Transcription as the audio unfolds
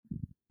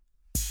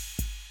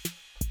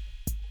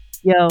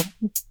Yo,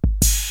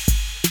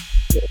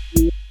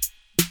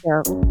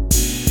 yo.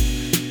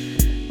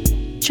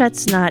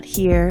 Chet's not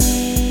here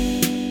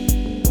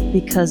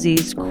because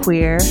he's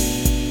queer.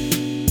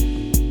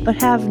 But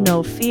have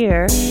no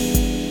fear.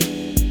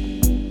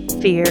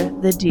 Fear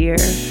the deer.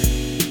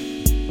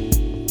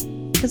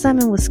 Because I'm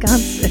in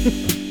Wisconsin.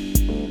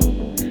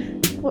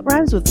 What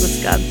rhymes with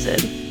Wisconsin?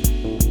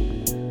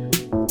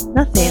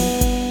 Nothing.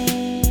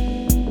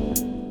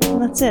 Well,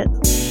 that's it.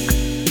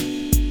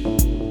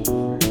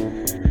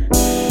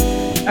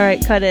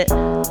 Alright, cut it.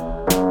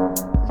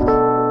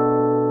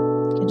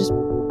 You just...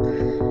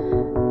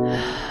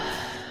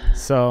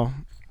 So,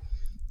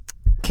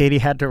 Katie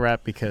had to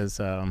rap because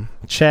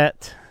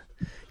Chet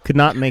could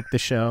not make the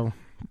show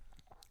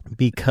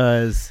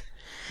because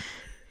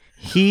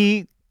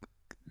I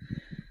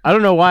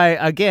don't know why,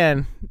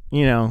 again,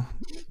 you know,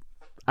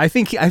 I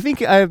think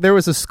there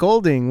was a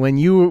scolding when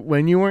you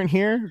weren't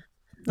here.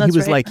 That's he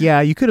was right. like,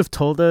 yeah, you could have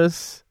told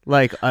us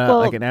like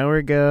an hour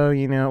ago,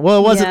 you know. Well,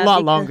 it wasn't a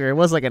lot longer. It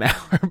was like an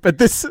hour, but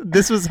this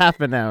was half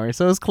an hour,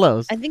 so it was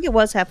close. I think it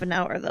was half an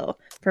hour though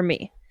for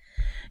me,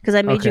 because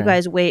I made you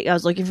guys wait. I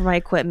was looking for my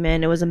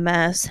equipment. It was a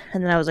mess,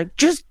 and then I was like,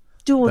 just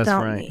do it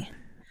without me.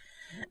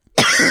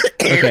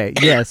 Okay.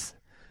 Yes.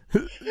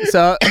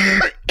 So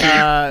I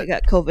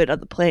got COVID on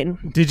the plane.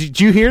 Did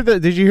you hear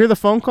the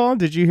phone call?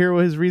 Did you hear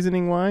what his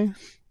reasoning why?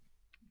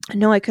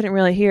 No, I couldn't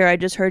really hear. I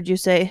just heard you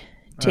say,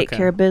 "Take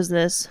care of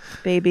business,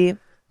 baby."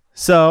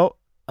 So,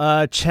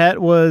 Chet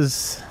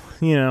was,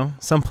 you know,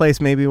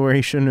 someplace maybe where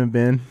he shouldn't have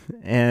been,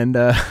 and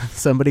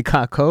somebody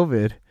caught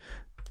COVID,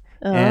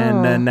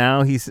 and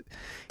now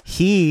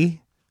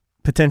he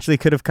potentially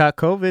could have caught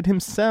COVID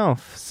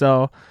himself.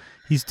 So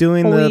he's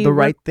doing the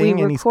right thing,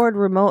 we and record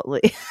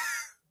remotely.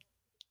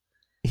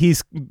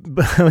 He's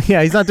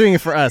not doing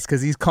it for us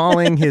because he's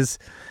calling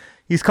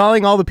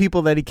all the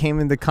people that he came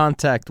into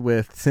contact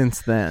with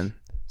since then.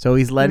 So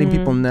he's letting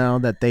people know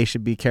that they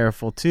should be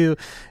careful too.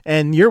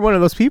 And you're one of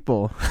those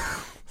people.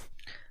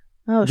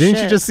 Oh, Didn't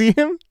shit. you just see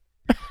him?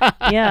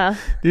 Yeah.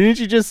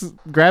 Didn't you just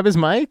grab his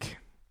mic?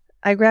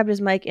 I grabbed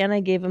his mic and I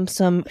gave him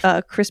some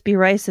crispy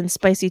rice and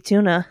spicy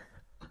tuna.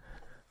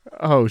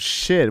 Oh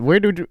shit!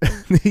 Where did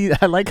you...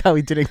 I like how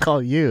he didn't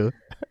call you.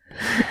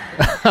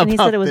 And he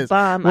said it was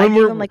bomb. I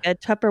gave him like a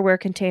Tupperware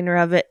container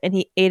of it, and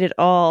he ate it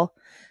all,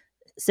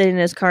 sitting in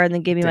his car, and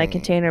then gave me my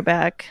container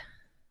back.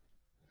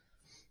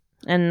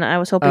 And I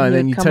was hoping he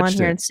would come on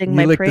here and sing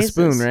my praises.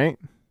 You licked the spoon, right?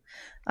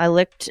 I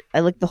licked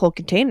the whole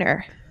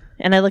container,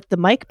 and I licked the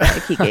mic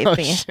bag he gave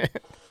me.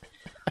 Shit.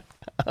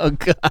 Oh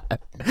god! All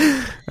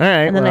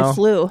right, and then I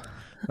flew.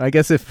 I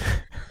guess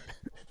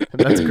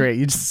that's great.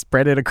 You just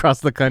spread it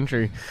across the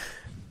country.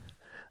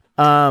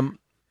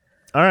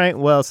 All right,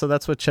 well, so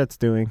that's what Chet's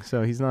doing.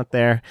 So he's not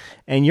there,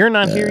 and you're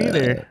not here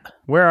either.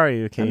 Where are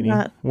you, Katie?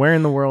 Where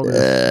in the world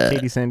is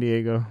Katie San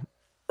Diego?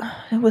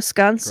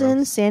 Wisconsin,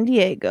 Gross. San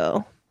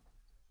Diego.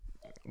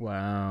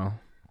 Wow,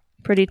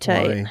 pretty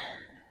tight. Boy.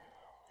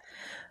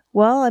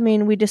 Well, I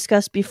mean, we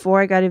discussed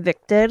before I got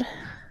evicted.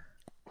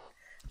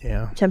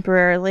 Yeah,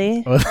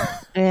 temporarily,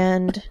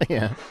 and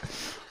yeah.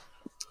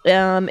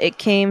 It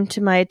came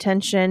to my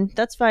attention.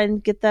 That's fine.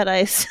 Get that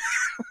ice.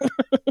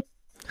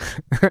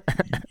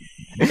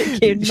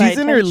 She's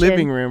in her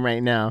living room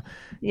right now.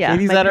 Yeah,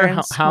 Katie's at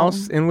her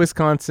house in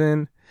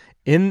Wisconsin,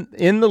 in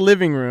the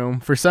living room.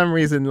 For some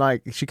reason,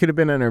 like she could have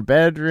been in her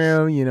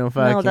bedroom. You know,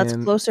 no, that's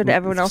closer to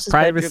everyone else's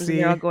bedrooms, and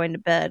they're all going to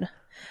bed.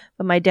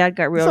 But my dad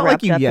got real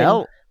wrapped up.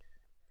 Yell.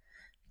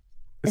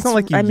 It's not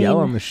like you yell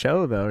on the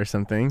show though, or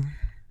something.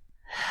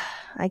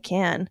 I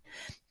can.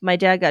 My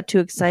dad got too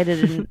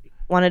excited and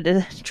wanted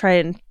to try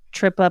and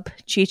trip up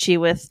Chi-Chi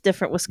with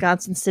different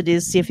Wisconsin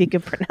cities, see if he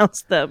could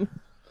pronounce them.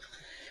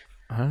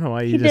 I don't know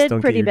why you just don't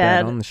get your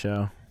dad on the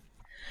show.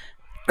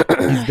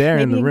 He's there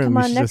in the room.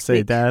 You should just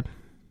say, "Dad."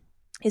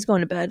 He's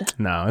going to bed.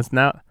 No, it's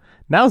now.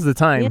 Now's the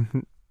time.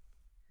 Yeah.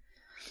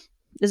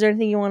 Is there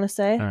anything you want to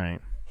say? All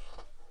right.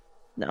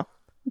 No.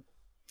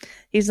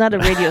 He's not a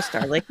radio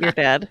star like your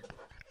dad.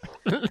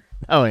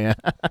 Oh yeah.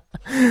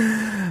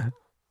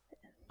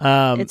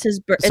 It's his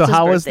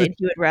birthday.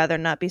 He would rather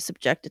not be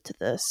subjected to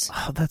this.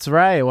 Oh, that's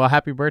right. Well,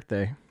 happy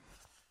birthday.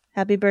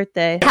 Happy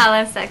birthday.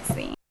 Hella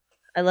sexy.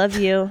 I love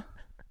you.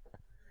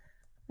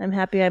 I'm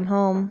happy I'm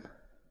home.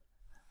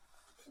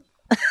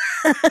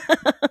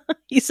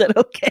 He said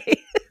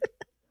okay.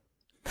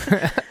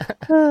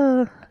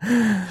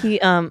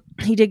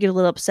 He did get a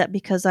little upset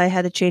because I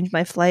had to change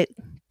my flight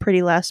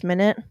pretty last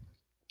minute.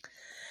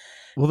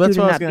 Well, that's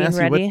what I was going to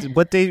ask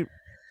you.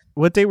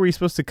 What day were you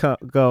supposed to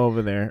go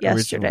over there?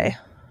 Yesterday. Originally?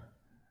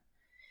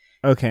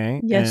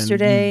 Okay.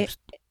 Yesterday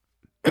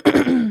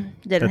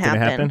didn't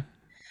happen.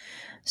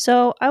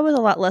 So I was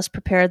a lot less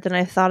prepared than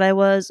I thought I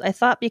was. I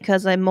thought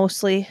because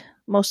most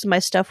of my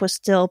stuff was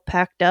still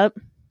packed up,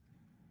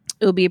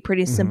 it would be a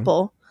pretty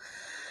simple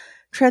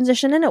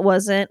transition, and it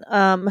wasn't.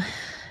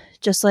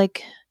 Just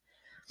like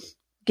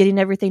getting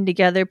everything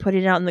together,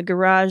 putting it out in the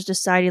garage,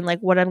 deciding like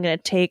what I'm going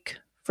to take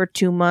for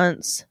 2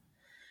 months.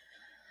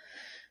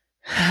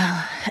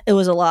 It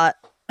was a lot.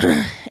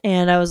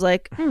 And I was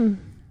like,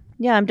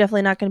 yeah, I'm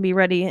definitely not going to be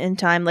ready in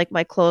time. Like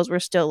my clothes were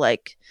still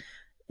like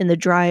in the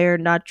dryer,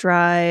 not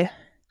dry,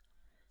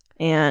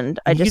 and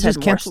I just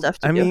had more stuff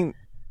to do. I mean,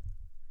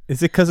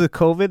 is it because of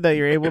COVID that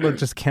you're able to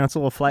just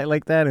cancel a flight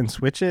like that and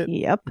switch it?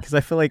 Yep. Because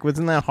I feel like,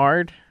 wasn't that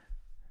hard?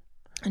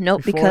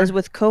 Nope, before? Because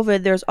with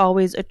COVID, there's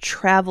always a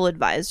travel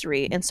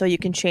advisory, and so you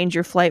can change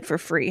your flight for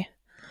free.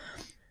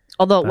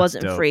 Although it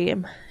wasn't dope. free,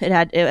 it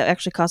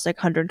actually cost like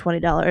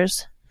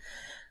 $120.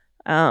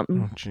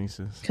 Oh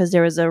Jesus! Because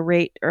there was a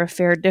rate or a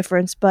fare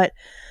difference. But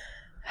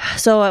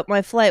so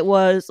my flight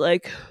was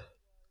like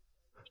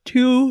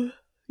 2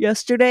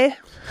 yesterday.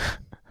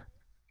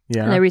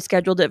 Yeah, and I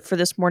rescheduled it for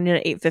this morning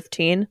at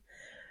 8:15.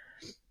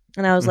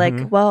 And I was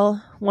like,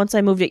 well, once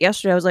I moved it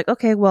yesterday, I was like,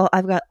 okay, well,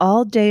 I've got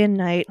all day and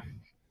night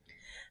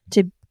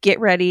to get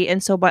ready.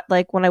 And so, but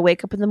like when I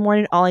wake up in the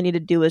morning, all I need to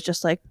do is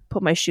just like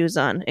put my shoes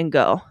on and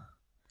go.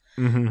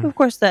 Of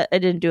course, that I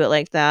didn't do it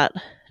like that,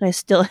 and I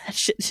still had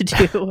shit to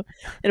do,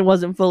 and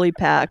wasn't fully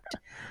packed.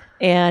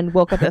 And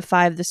woke up at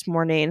 5 this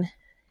morning,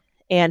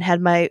 and had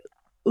my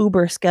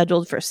Uber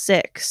scheduled for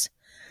 6.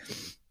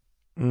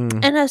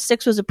 And as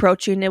 6 was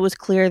approaching, it was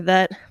clear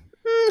that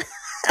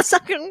that's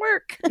not going to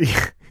work.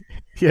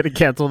 You had to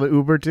cancel the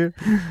Uber too?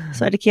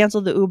 So I had to cancel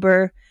the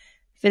Uber,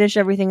 finish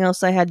everything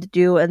else I had to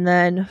do, and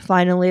then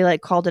finally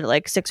like called it at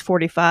like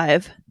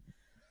 6:45.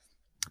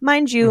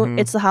 Mind you,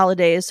 it's the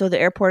holidays, so the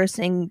airport is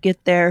saying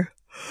get there.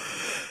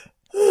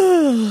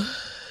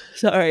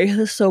 Sorry, this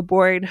is so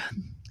boring.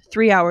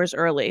 3 hours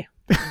early.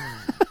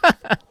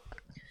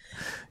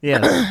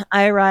 Yes.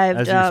 I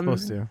arrived as you're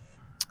supposed to.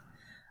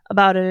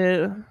 About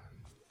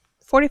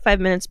 45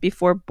 minutes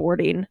before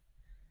boarding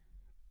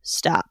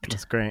stopped.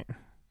 That's great.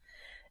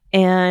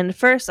 And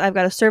first, I've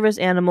got a service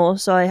animal,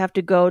 so I have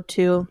to go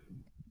to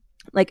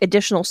like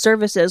additional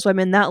services. So I'm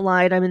in that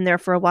line. I'm in there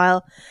for a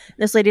while. And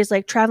this lady's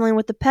like traveling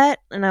with the pet,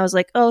 and I was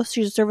like, "Oh,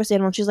 she's a service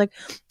animal." And she's like,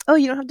 "Oh,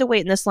 you don't have to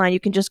wait in this line. You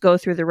can just go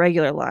through the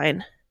regular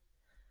line."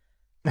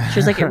 She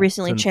was like, "It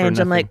recently changed."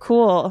 I'm like,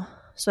 "Cool."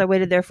 So I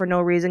waited there for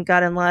no reason.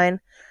 Got in line,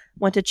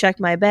 went to check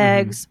my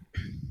bags.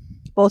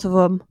 Both of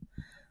them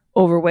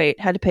overweight.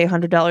 Had to pay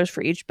 $100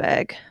 for each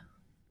bag.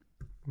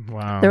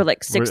 Wow. They're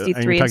like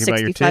 63 and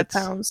 65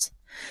 pounds.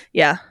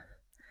 Yeah.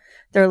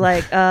 They're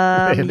like,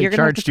 you're going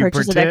to have to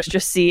purchase an extra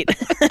seat.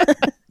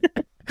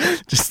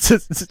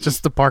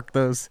 just to park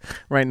those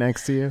right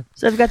next to you.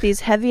 So I've got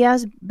these heavy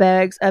ass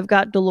bags. I've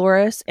got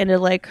Dolores in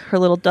like her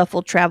little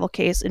duffel travel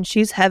case, and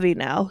she's heavy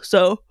now.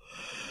 So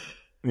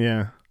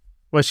yeah.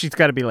 Well, she's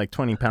got to be like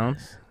 20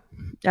 pounds.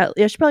 Yeah,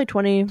 she's probably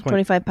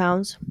 25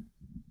 pounds.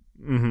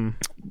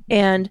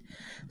 And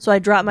so I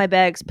drop my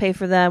bags, pay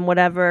for them,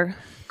 whatever,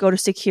 go to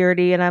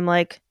security, and I'm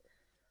like,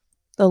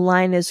 the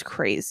line is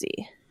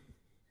crazy.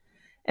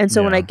 And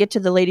so when I get to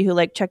the lady who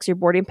like checks your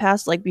boarding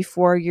pass, like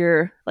before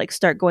you're like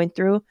start going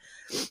through,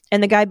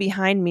 and the guy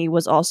behind me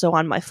was also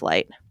on my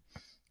flight.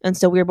 And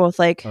so we were both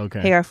like,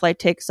 hey, our flight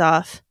takes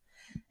off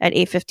at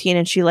 8:15,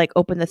 and she like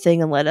opened the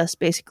thing and let us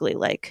basically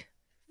like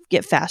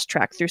get fast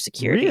tracked through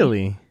security.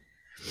 Really?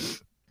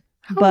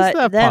 How but is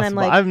that then possible?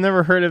 I'm like, I've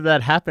never heard of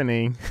that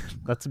happening.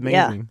 That's amazing.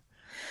 Yeah.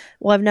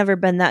 Well, I've never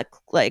been that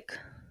like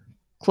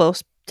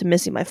close to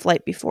missing my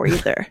flight before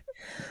either.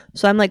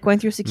 So I'm like going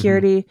through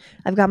security.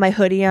 I've got my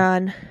hoodie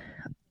on.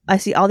 I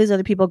see all these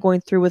other people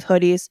going through with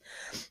hoodies.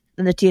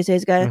 And the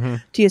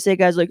TSA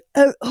guy's like,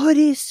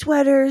 hoodies,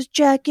 sweaters,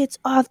 jackets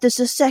off. This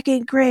is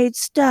second grade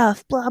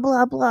stuff. Blah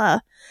blah blah.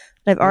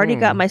 And I've already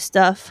got my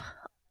stuff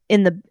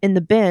in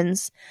the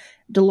bins.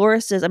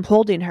 Dolores says I'm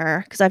holding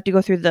her because I have to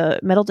go through the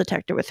metal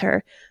detector with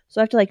her.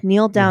 So I have to like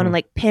kneel down and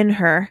like pin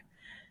her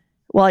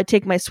while I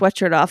take my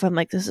sweatshirt off. I'm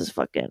like, this is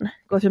fucking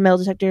go through the metal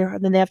detector.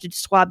 And then they have to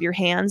swab your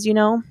hands, you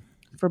know,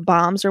 for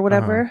bombs or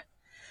whatever.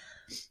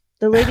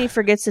 The lady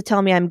forgets to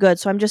tell me I'm good.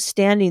 So I'm just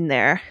standing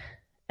there.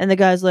 And the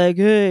guy's like,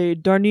 hey,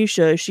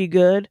 Darnisha, is she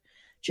good?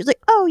 She's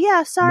like, oh,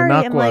 yeah, sorry.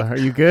 Minakwa, I'm like, are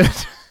you good?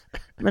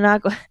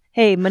 Minakwa.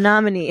 Hey,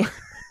 Menominee.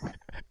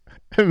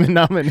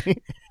 Menominee.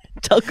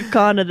 Tell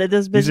Kakana that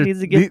this bitch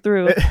needs to get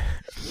through.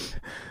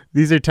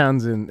 These are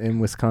towns in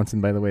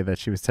Wisconsin, by the way, that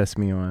she was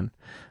testing me on.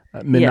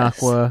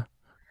 Minakwa,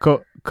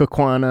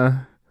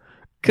 Kakwana,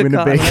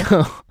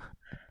 Winnebago,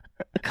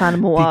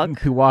 Oconomowoc,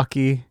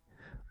 Pewaukee,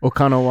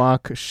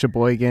 Oconomowoc,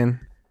 Sheboygan.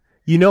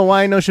 You know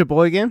why I know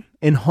Sheboygan?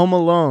 In Home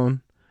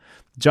Alone,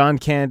 John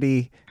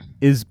Candy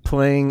is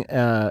playing,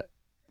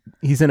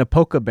 he's in a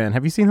polka band.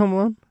 Have you seen Home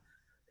Alone?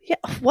 Yeah,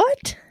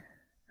 what?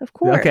 Of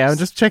course. Okay, I'm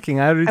just checking.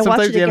 I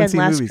watched it again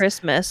last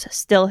Christmas.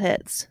 Still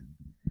hits.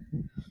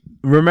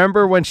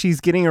 Remember when she's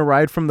getting a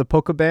ride from the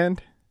polka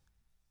band?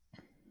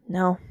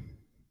 No.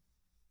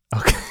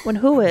 Okay. When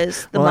who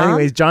is? The mom?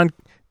 Anyways,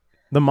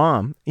 the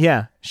mom.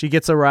 Yeah, she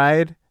gets a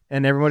ride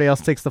and everybody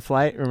else takes the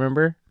flight,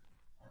 remember?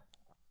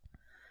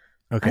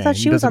 Okay. I thought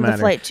she was on the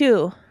flight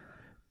too.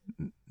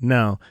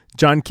 No.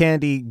 John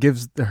Candy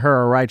gives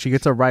her a ride. She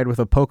gets a ride with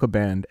a polka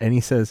band and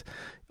he says,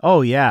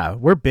 oh yeah,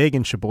 we're big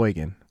in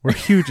Sheboygan. We're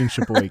huge in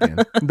Sheboygan.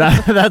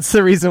 That's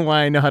the reason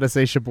why I know how to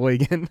say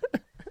Sheboygan.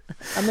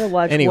 I'm going to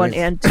watch 1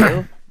 and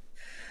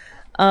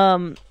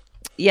 2.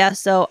 Yeah,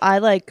 so I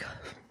like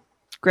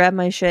grab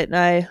my shit, and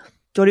I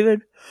don't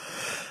even.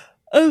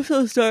 I'm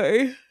so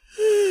sorry.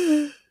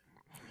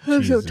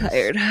 I'm so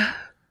tired.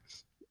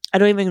 I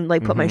don't even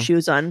put my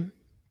shoes on.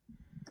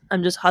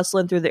 I'm just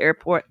hustling through the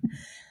airport,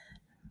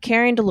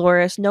 carrying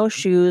Dolores, no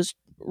shoes,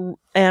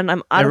 and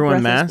I'm out of breath.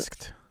 Everyone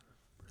masked?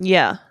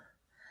 Yeah.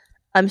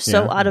 I'm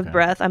so out of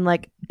breath. I'm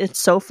like, it's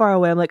so far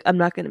away. I'm like, I'm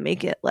not going to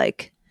make it.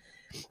 Like,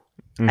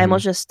 I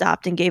almost just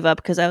stopped and gave up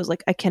because I was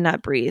like, I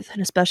cannot breathe.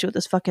 And especially with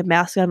this fucking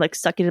mask, I'm like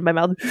sucking it in my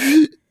mouth.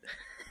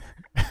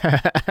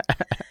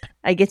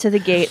 I get to the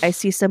gate. I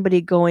see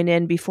somebody going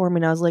in before me,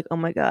 and I was like, oh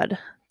my God,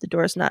 the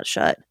door's not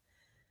shut.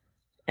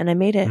 And I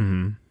made it.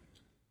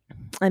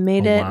 I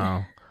made it.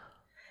 Wow.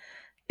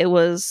 It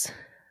was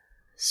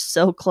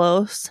so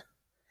close.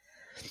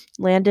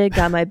 Landed,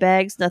 got my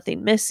bags,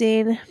 nothing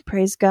missing.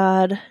 Praise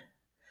God.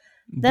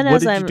 Then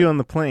what did you do on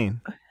the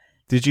plane?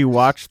 Did you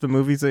watch the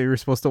movies that you were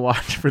supposed to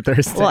watch for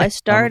Thursday? Well, I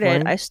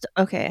started.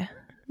 Okay,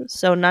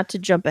 so not to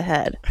jump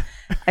ahead,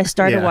 I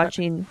started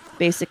watching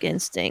Basic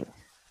Instinct,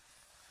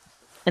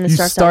 and you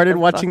started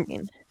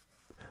watching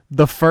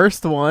the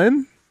first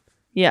one.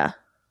 Yeah.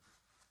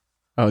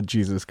 Oh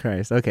Jesus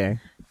Christ! Okay.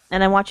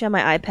 And I'm watching on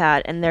my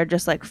iPad, and they're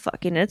just like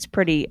fucking. It's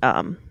pretty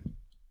hella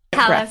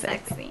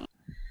sexy.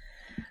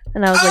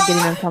 And I was like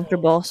getting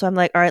uncomfortable, so I'm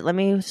like, all right, let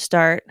me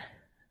start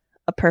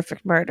A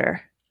Perfect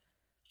Murder.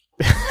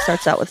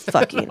 Starts out with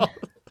fucking.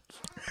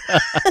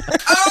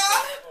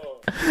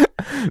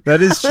 That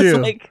is true.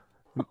 Like,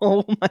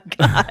 oh my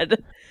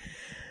God.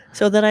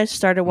 So then I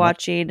started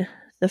watching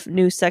the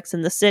new Sex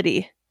and the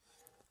City.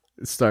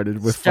 It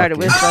started with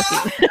fucking.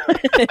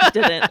 It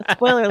didn't.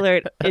 Spoiler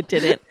alert, it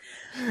didn't.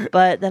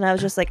 But then I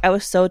was just like, I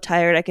was so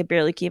tired I could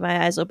barely keep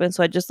my eyes open,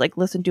 so I just like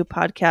listened to a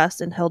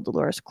podcast and held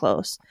Dolores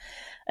close.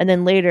 And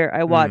then later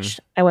I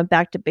went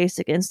back to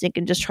Basic Instinct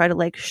and just tried to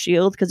like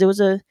shield, because it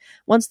was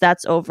once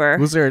that's over.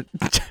 Was there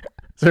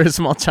a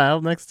small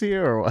child next to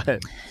you or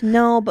what?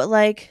 No, but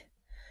like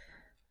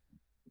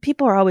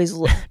people are always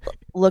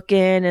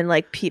looking and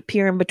like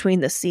peering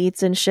between the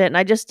seats and shit. And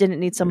I just didn't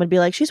need someone to be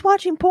like, she's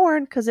watching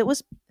porn, because it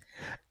was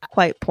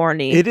quite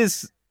porny. It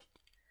is.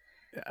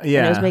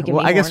 Yeah. It was making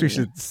me I guess we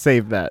should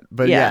save that.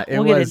 But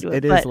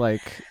it is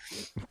like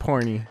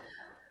porny.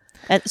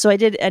 And so I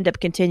did end up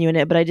continuing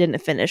it, but I didn't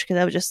finish because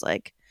I was just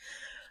like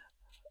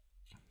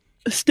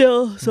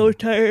still so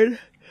tired.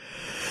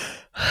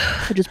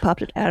 I just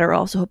popped an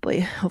Adderall, so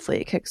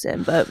hopefully it kicks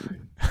in. But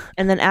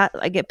and then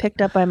I get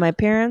picked up by my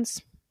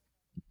parents.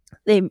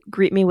 They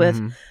greet me with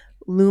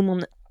Lou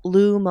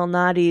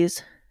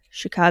Malnati's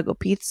Chicago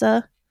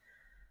pizza,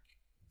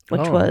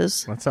 which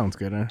was that sounds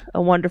good. Huh?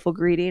 A wonderful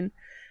greeting.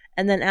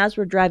 And then as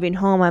we're driving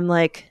home, I'm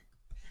like,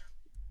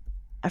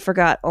 I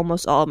forgot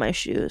almost all of my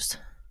shoes.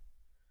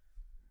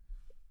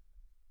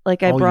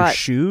 Like I brought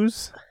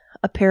shoes,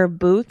 a pair of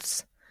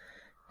boots,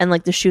 and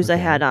like the shoes I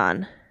had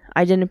on.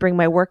 I didn't bring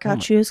my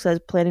workout shoes because I was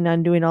planning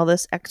on doing all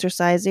this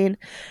exercising.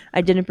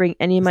 I didn't bring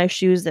any of my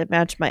shoes that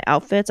matched my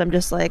outfits. I'm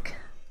just like,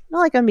 not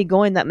like I'm gonna be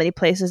going that many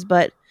places,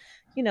 but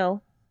you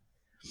know,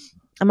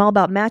 I'm all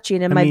about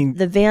matching. And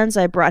the Vans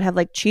I brought have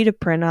like cheetah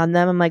print on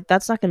them. I'm like,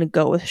 that's not gonna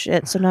go with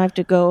shit. So now I have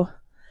to go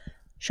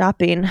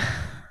shopping. I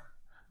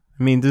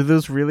mean, do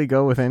those really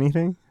go with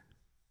anything?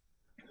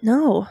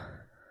 No.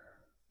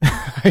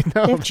 I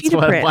know.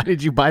 Why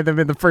did you buy them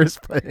in the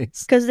first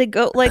place? Because they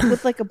go like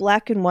with like a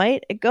black and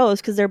white. It goes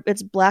because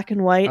it's black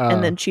and white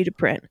and then cheetah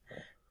print.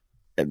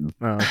 Oh,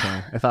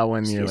 okay. I thought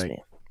when you're like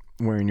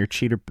wearing your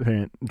cheetah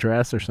print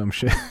dress or some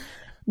shit.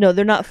 No,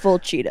 they're not full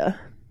cheetah.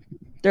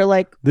 They're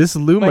like this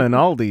Luma and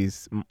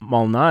Aldi's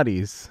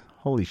Malnati's.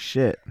 Holy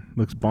shit!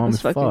 Looks bomb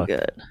as fuck. Fucking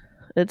good.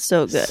 It's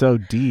so good. So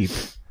deep.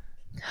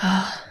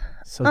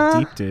 So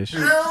deep dish.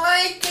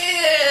 I like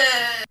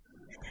it.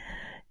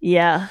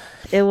 Yeah,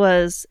 it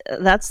was.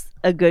 That's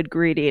a good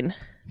greeting.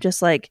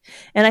 Just like,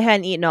 and I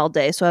hadn't eaten all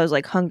day, so I was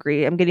like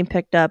hungry. I'm getting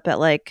picked up at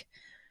like,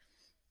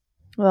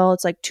 well,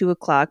 it's like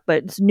 2:00,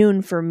 but it's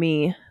noon for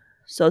me,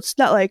 so it's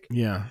not like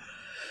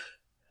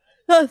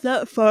not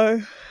that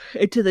far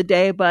into the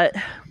day, but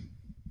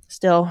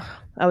still,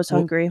 I was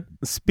hungry.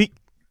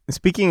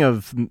 Speaking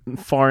of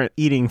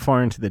eating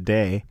far into the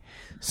day,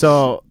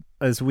 so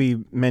as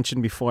we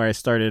mentioned before, I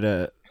started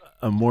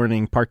a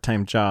morning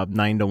part-time job,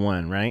 9 to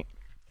 1, right?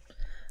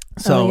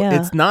 So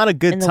it's not a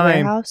good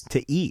time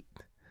to eat.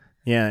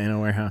 Yeah, in a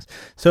warehouse.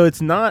 So it's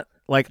not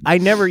like I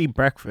never eat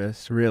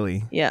breakfast,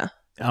 really. Yeah.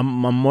 I'm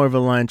more of a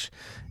lunch.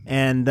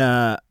 And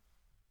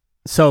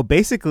so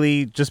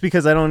basically, just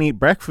because I don't eat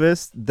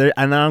breakfast and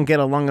I don't get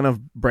a long enough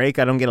break,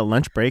 I don't get a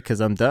lunch break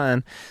because I'm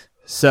done.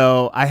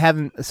 So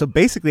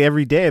basically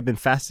every day I've been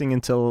fasting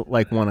until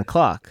like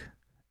 1:00,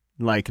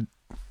 like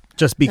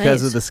just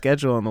because of the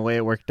schedule and the way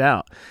it worked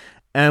out.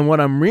 And what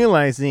I'm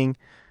realizing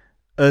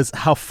is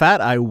how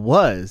fat I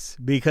was,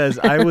 because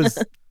I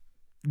was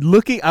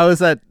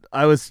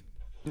I was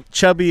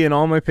chubby in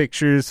all my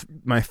pictures.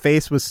 My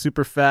face was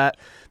super fat.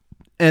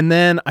 And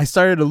then I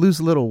started to lose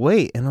a little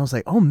weight, and I was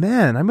like, oh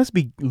man, I must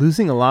be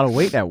losing a lot of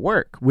weight at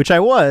work, which I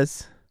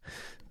was.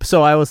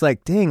 So I was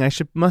like, dang,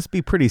 must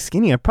be pretty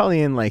skinny. I'm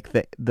probably in like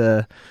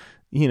the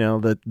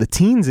the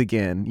teens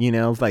again,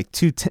 like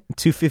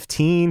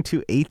 215,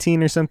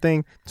 218 or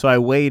something. So I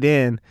weighed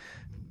in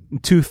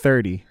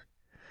 230.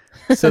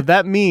 So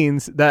that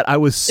means that I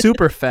was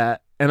super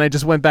fat and I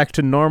just went back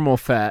to normal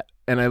fat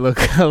and I look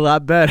a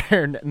lot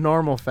better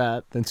normal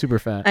fat than super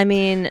fat. I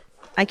mean,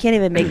 I can't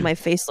even make my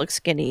face look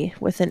skinny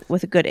with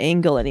a good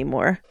angle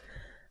anymore.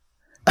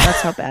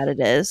 That's how bad it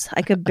is.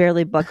 I could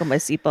barely buckle my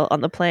seatbelt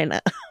on the plane. I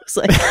was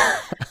like,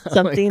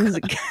 something's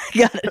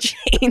gotta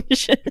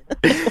change.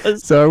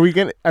 So are we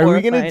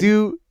gonna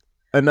do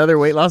another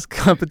weight loss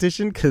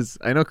competition? Because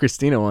I know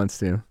Christina wants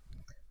to.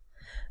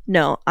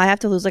 No, I have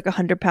to lose like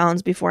 100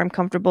 pounds before I'm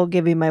comfortable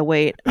giving my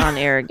weight on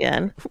air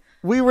again.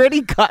 We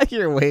already got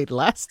your weight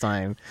last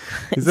time.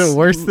 Is it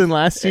worse than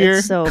last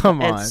year?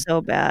 Come on. It's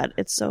so bad.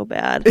 It's so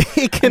bad.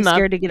 It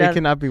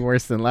cannot be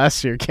worse than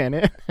last year, can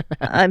it?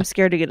 I'm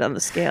scared to get on the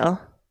scale.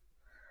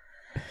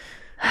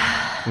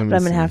 But I'm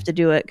going to have to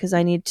do it because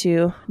I need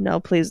to. No,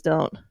 please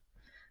don't.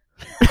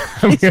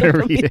 I'm going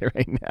to read it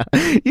right now.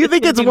 You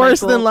think it's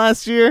worse than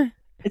last year?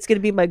 It's going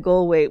to be my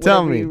goal weight.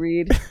 Tell me. You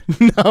read.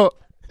 No,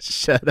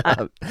 shut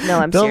up. No,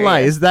 I'm Don't serious. lie.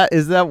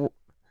 Is that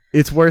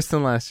it's worse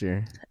than last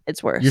year?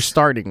 It's worse. Your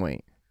starting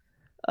weight.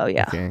 Oh,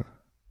 yeah. Okay.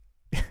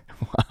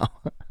 Wow.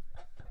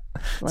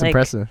 It's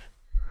impressive.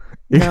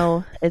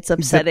 No, it's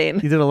upsetting.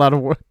 You did a lot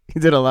of work.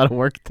 You did a lot of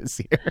work this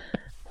year.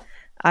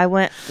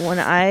 When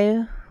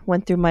I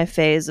went through my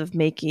phase of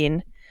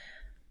making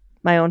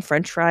my own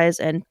French fries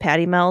and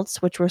patty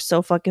melts, which were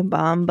so fucking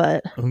bomb,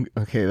 but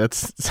okay, that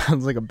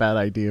sounds like a bad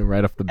idea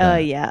right off the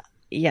bat.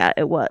 Yeah,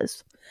 it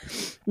was.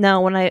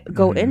 Now, when I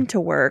go into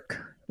work,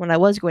 when I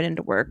was going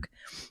into work,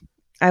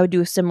 I would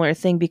do a similar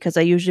thing because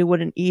I usually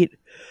wouldn't eat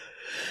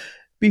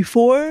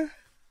before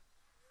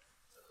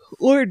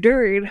or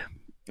during,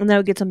 and I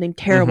would get something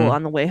terrible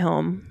on the way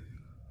home.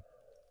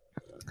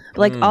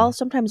 Like I'll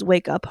sometimes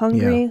wake up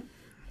hungry,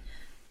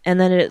 and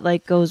then it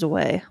like goes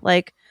away.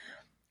 Like,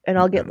 and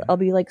I'll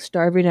be like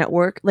starving at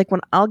work. Like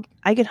when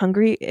I get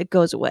hungry, it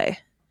goes away.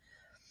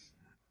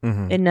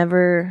 It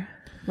never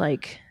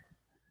like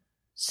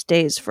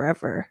stays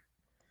forever,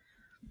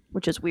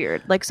 which is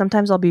weird. Like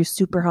sometimes I'll be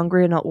super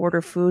hungry and I'll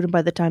order food, and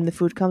by the time the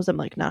food comes, I'm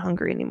like not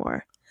hungry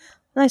anymore.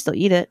 And I still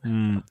eat it.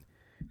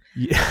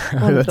 Yeah,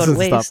 that doesn't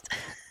waste.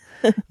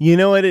 You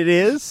know what it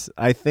is?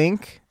 I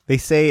think they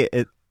say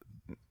it.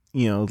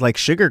 Like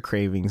sugar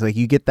cravings. Like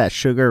you get that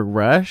sugar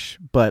rush,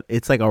 but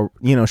it's like a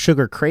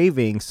sugar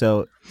craving,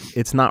 so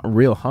it's not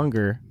real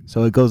hunger,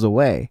 so it goes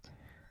away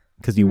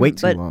because you wait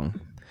too long.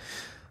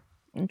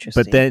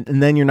 Interesting. But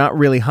then you're not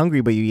really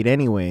hungry, but you eat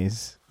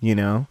anyways.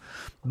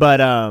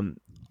 But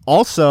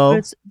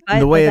also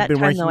the way I've been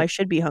working, though, I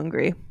should be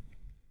hungry.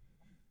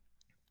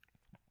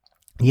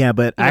 Yeah,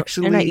 but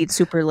actually, and I eat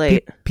super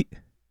late.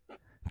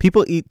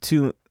 People eat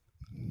too.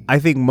 I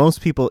think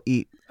most people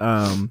eat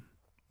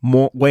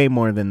way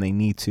more than they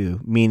need to,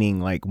 meaning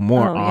like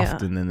more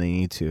often than they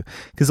need to,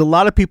 because a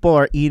lot of people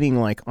are eating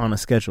like on a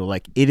schedule.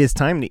 Like it is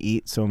time to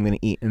eat, so I'm gonna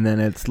eat, and then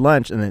it's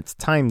lunch, and then it's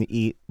time to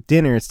eat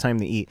dinner. It's time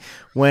to eat.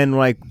 When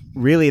like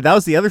really, that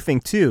was the other thing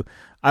too.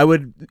 I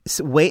would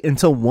wait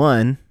until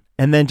 1.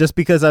 And then just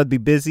because I'd be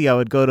busy, I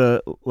would go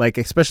to like,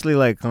 especially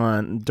like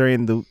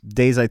during the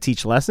days I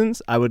teach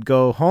lessons, I would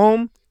go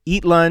home,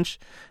 eat lunch,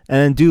 and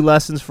then do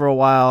lessons for a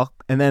while.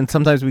 And then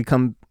sometimes we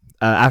come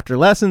after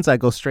lessons, I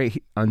go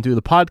straight and do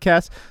the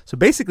podcast. So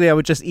basically I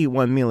would just eat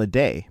one meal a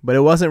day, but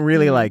it wasn't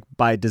really like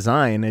by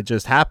design. It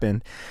just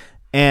happened.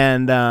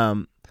 And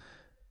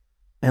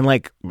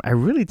like, I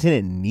really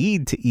didn't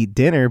need to eat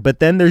dinner, but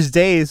then there's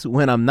days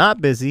when I'm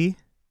not busy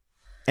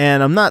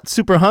and I'm not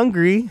super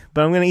hungry,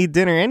 but I'm going to eat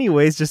dinner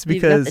anyways, just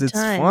because it's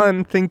a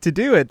fun thing to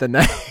do at the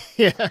night.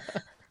 Yeah.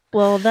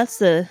 Well, that's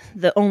the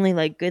only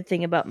like good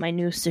thing about my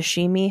new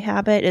sashimi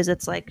habit is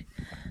it's like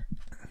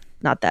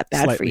not that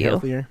bad Slightly for you.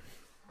 Healthier.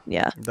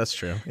 Yeah. That's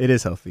true. It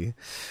is healthy.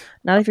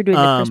 Not if you're doing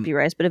the crispy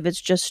rice, but if it's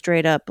just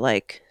straight up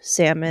like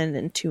salmon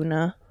and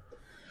tuna,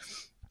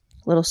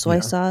 little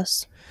soy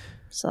sauce,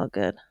 it's all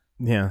good.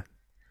 Yeah.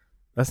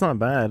 That's not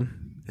bad.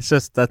 It's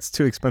just that's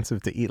too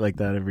expensive to eat like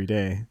that every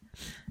day.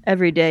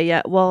 Every day,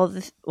 yeah. Well,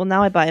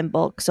 now I buy in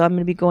bulk, so I'm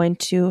going to be going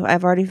to.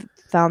 I've already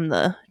found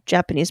the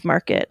Japanese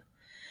market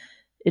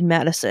in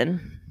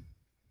Madison.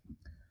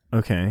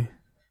 Okay.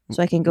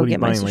 So I can go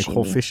get my sashimi. Like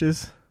whole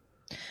fishes?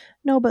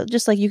 No, but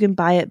just like you can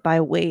buy it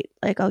by weight.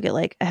 Like I'll get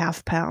like a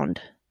half pound.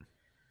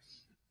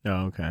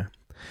 Oh, okay.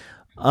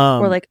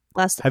 Or like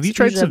last. Have you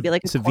tried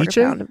like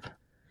ceviche?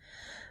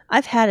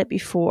 I've had it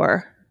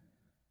before.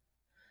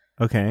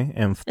 Okay,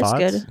 and thoughts?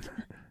 It's good.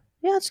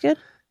 Yeah, it's good.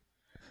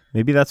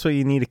 Maybe that's what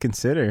you need to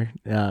consider.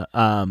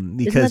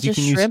 Because you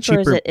can use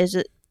cheaper. Or is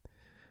it?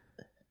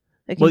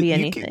 It can be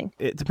anything.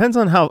 It depends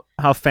on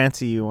how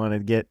fancy you want to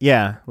get.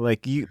 Yeah,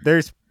 like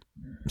there's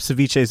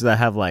ceviches that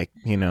have like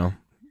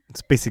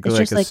it's basically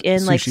it's like just a in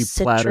sushi like citrus,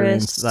 platter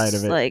inside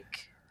of it.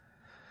 Like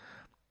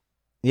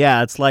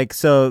yeah, it's like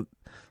so.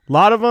 A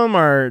lot of them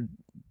are.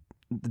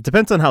 It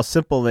depends on how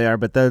simple they are,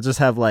 but they'll just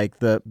have like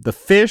the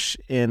fish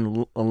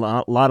in a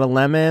lot of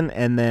lemon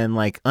and then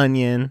like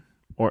onion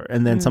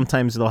and then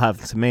sometimes they'll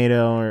have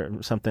tomato or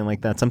something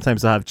like that.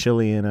 Sometimes they'll have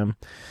chili in them.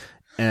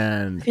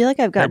 And I feel like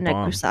I've gotten at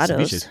bomb. Cruzados.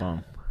 Ceviche's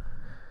bomb.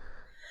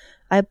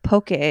 I had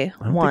poke I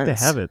don't once. think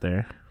they have it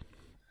there.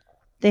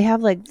 They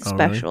have like Oh,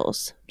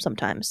 specials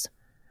sometimes.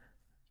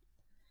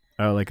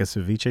 Oh, like a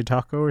ceviche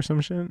taco or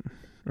some shit?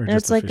 Or And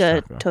just it's like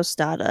a taco?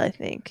 tostada, I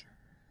think.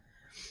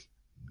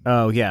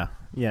 Oh, yeah.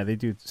 Yeah, they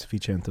do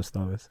ceviche and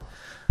tostadas.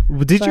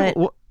 Did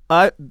you...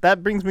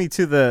 that brings me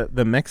to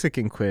the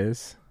Mexican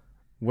quiz.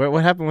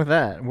 What happened with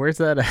that? Where's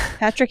that at?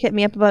 Patrick hit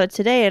me up about it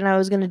today, and I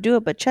was going to do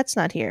it, but Chet's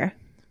not here.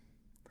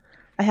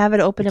 I have it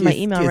open in my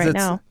email right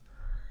now.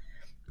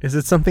 Is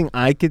it something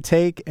I could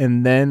take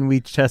and then we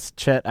just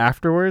chat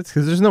afterwards?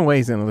 Because there's no way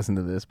he's going to listen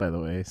to this, by the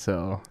way.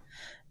 So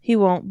He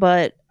won't,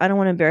 but I don't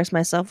want to embarrass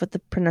myself with the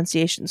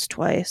pronunciations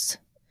twice.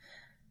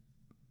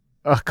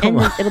 Oh, come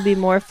on. It'll be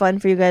more fun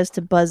for you guys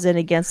to buzz in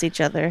against each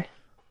other.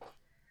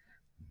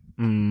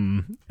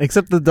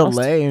 Except the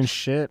delay and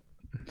shit.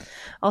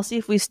 I'll see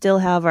if we still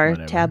have our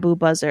taboo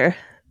buzzer.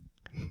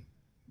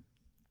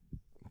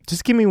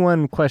 Just give me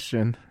one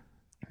question.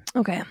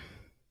 Okay.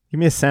 Give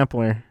me a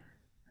sampler.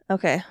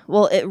 Okay.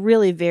 Well, it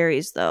really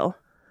varies, though,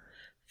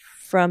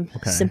 from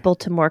simple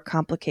to more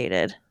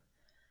complicated.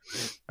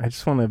 I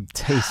just want a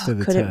taste of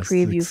the Couldn't test.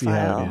 preview See how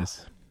it file.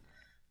 is.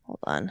 Hold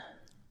on.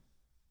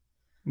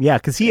 Yeah,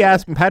 because he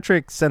asked me,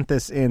 Patrick sent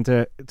this in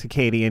to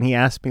Katie, and he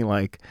asked me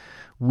like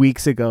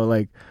weeks ago,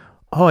 like,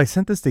 oh, I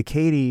sent this to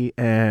Katie,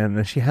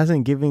 and she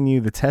hasn't given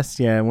you the test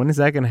yet. When is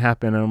that going to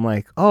happen? And I'm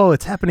like, oh,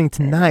 it's happening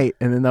tonight.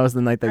 And then that was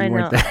the night that you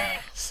weren't there.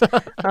 So.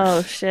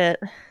 Oh, shit.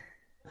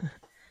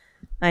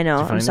 I know.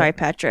 I'm sorry, it?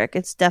 Patrick.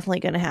 It's definitely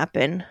going to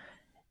happen.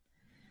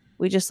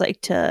 We just like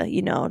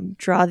to,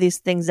 draw these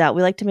things out.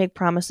 We like to make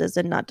promises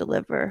and not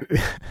deliver.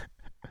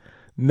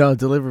 No,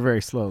 deliver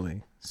very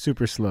slowly.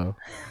 Super slow.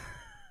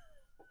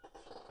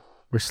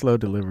 We're slow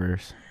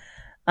deliverers.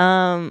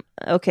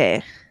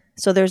 Okay.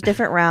 So there's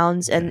different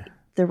rounds, and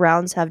the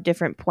rounds have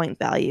different point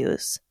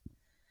values.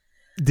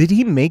 Did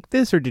he make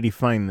this or did he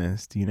find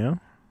this? Do you know?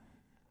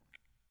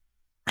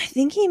 I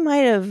think he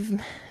might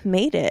have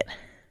made it.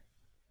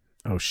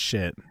 Oh,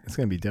 shit. It's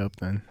going to be dope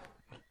then.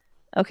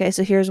 Okay,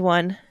 so here's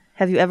one.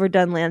 Have you ever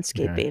done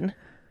landscaping? Okay.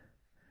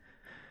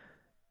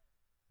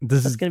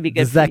 That's going to be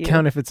good Does for that you.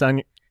 count if it's on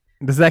your...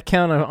 Does that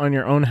count on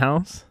your own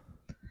house?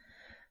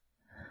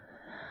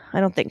 I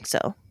don't think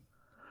so.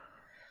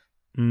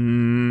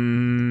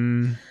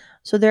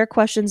 So there are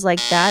questions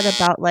like that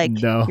about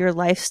No. your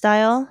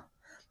lifestyle,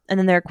 and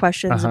then there are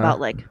questions about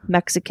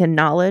Mexican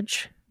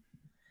knowledge.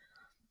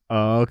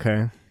 Oh,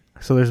 okay.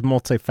 So there's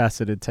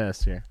multifaceted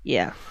tests here.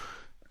 Yeah.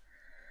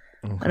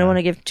 Okay. I don't want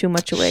to give too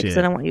much away because I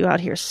Shit. don't want you out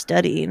here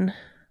studying.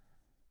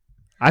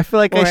 I feel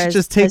like I should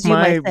just take you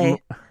might say,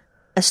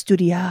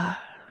 estudiar.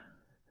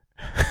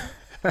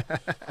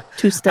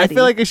 To study. I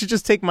feel like I should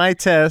just take my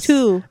test,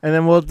 and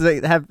then we'll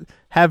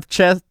have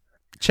Chet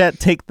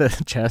take the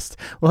chest.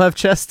 We'll have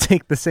Chess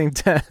take the same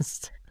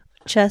test.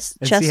 Chess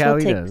see how will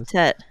he take does. the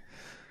tet.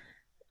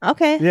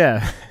 Okay.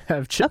 Yeah.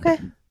 Okay.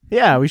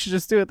 Yeah, we should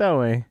just do it that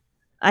way.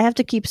 I have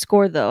to keep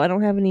score though. I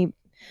don't have any.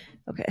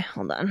 Okay,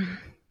 hold on.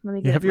 Let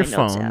me get You have your my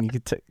notes phone. app. You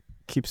could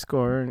keep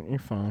score on your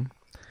phone.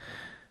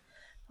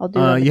 I'll do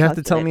it on the you have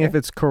to tell me if calculator.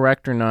 it's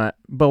correct or not.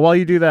 But while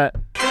you do that,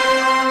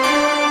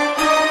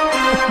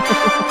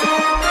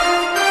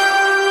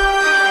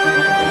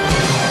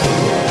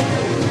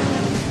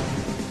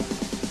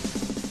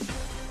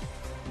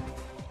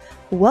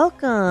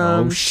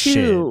 Welcome to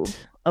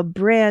shit. a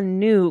brand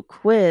new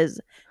quiz,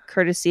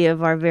 courtesy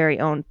of our very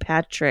own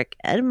Patrick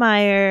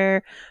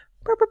Edmeyer.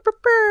 Brr, brr, brr,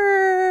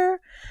 brr.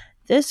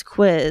 This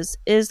quiz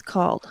is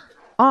called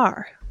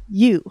Are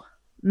You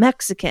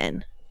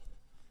Mexican?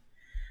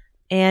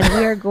 And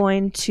we are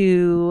going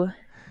to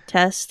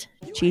test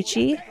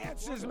Chi-Chi.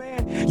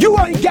 You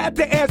ain't got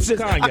the answers.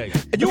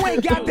 You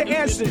ain't got the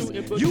answers.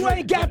 You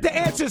ain't got the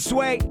answers,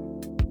 Sway.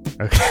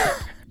 okay.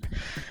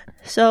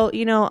 So,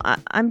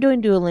 I'm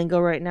doing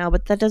Duolingo right now,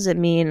 but that doesn't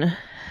mean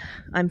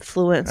I'm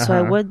fluent. So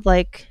I would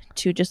like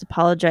to just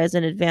apologize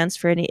in advance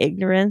for any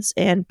ignorance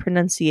and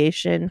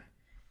pronunciation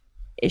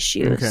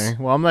issues. Okay.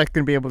 Well, I'm not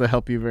going to be able to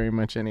help you very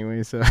much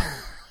anyway, so.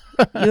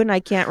 You and I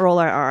can't roll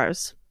our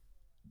R's.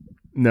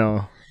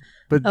 No.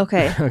 But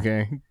Okay.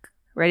 Okay.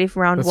 Ready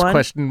for round That's one?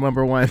 question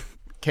number one.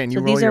 Can you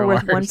So roll these your are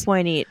worth R's? 1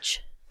 point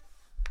each.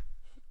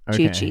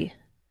 Okay. Chi-Chi,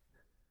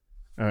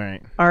 All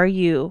right. are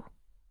you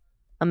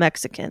a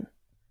Mexican?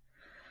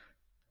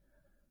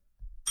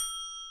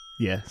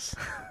 Yes.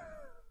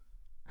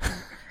 I'm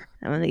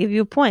going to give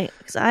you a point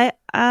because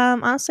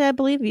honestly, I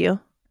believe you.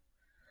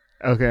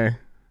 Okay.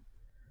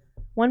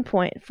 1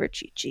 point for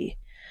Chi-Chi.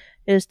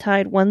 It is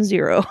tied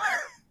 1-0.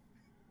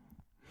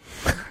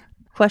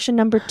 Question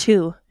number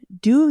 2.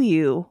 Do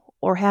you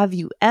or have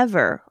you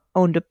ever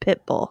owned a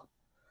pit bull?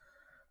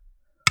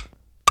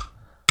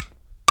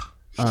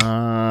 30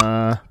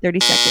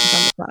 seconds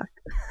on the clock.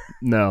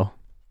 No.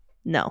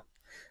 No.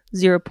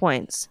 0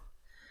 points.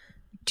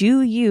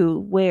 Do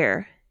you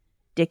wear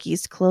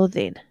Dickies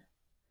clothing?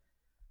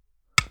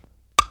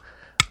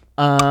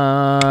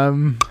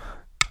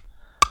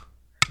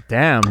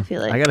 Damn. I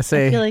feel like I gotta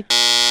say, I feel like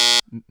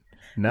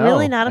no.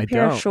 really not a I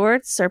pair don't. of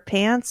shorts or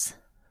pants.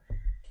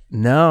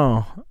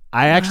 No,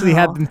 I actually Wow.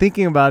 had been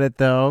thinking about it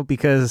though,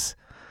 because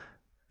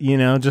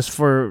just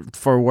for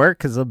work,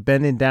 because I'm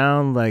bending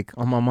down, like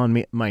I'm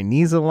on my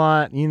knees a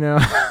lot, and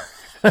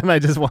I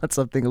just want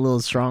something a little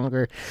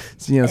stronger,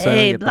 so I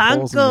Hey, don't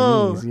get the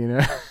holes in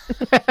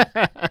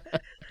the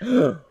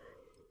knees,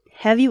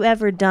 Have you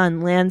ever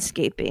done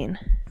landscaping?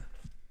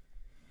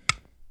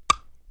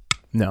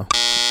 No,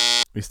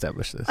 we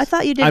established this. I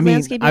thought you did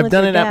landscaping I've with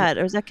done your it at- dad,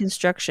 or is that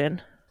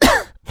construction?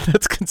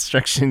 That's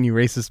construction, you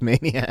racist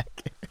maniac.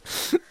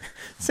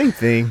 Same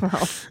thing.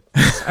 Well,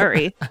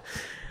 sorry.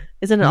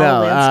 Isn't it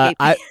all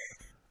landscaping?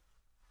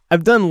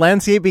 I've done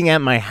landscaping at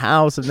my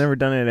house. I've never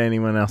done it at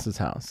anyone else's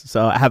house.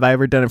 So have I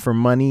ever done it for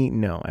money?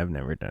 No, I've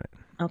never done it.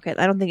 Okay,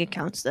 I don't think it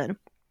counts then.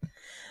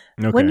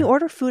 Okay. When you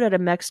order food at a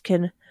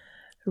Mexican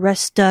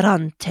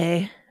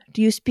restaurante,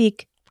 do you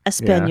speak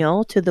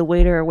Espanol to the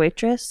waiter or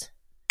waitress?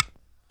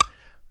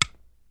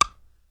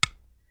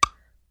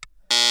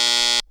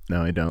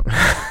 No, I don't.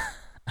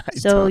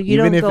 So you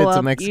Even don't if go it's a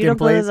up, Mexican you don't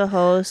go place? to the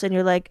host and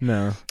you're like,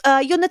 No.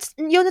 yo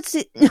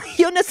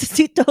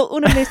necesito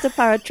una mesa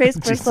para tres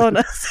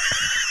personas.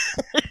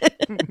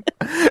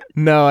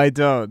 No, I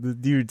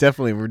don't. You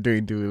definitely were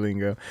doing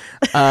Duolingo.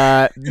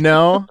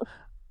 No.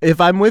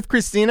 If I'm with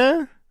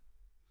Christina,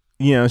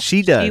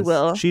 she does. She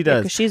will. She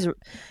does. 'Cause she's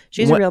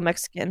a real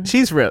Mexican.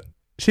 She's real.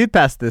 She'd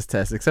pass this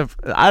test, except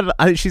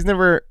she's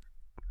never.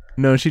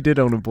 No, she did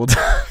own a bulldog.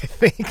 I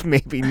think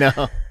maybe no.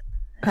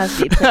 Has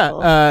to be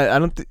pitbull. I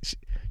don't think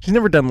she's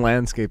never done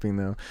landscaping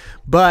though.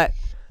 But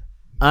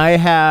I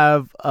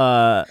have.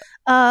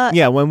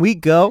 Yeah, when we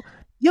go,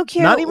 Yo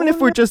quiero not even if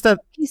we're una just at.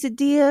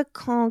 quesadilla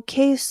con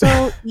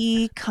queso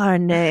y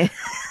carne.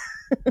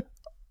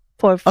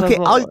 Por favor. Okay,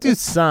 I'll do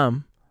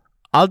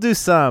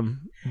some,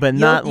 but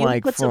not you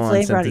like put some full-on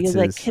flavor on it. sentences.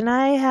 You're like, can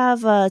I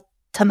have a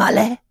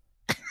tamale?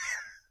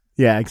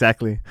 Yeah,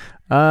 exactly.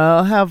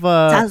 I'll have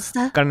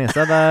Salsa? carne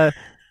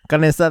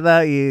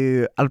asada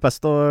y al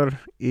pastor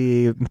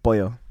y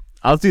pollo.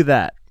 I'll do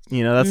that.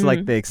 That's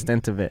like the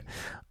extent of it.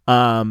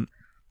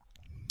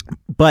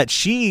 But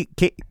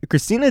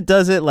Christina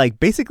does it like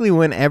basically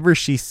whenever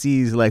she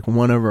sees like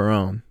one of her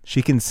own.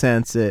 She can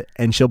sense it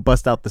and she'll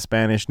bust out the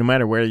Spanish no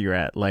matter where you're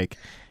at. Like,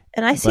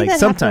 And I see like that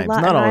sometimes, happen a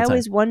lot, not and all the I time.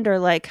 always wonder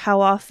like how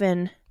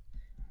often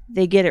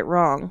they get it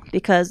wrong,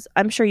 because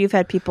I'm sure you've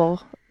had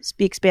people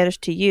speak Spanish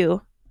to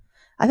you.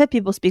 I've had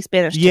people speak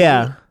Spanish to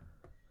me.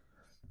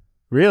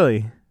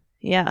 Really?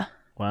 Yeah.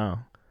 Wow.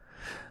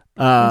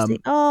 I say,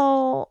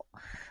 yo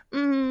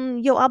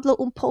hablo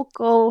un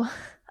poco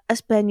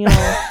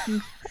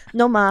español.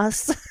 No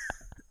más.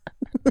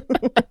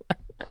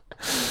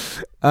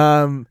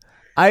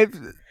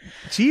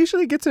 She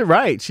usually gets it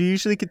right. She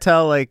usually could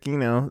tell, like,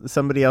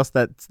 somebody else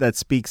that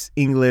speaks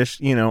English,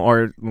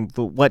 or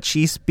what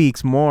she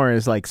speaks more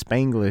is like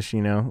Spanglish,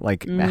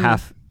 like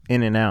half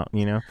in and out,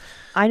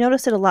 I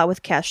notice it a lot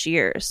with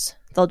cashiers.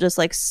 They'll just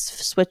like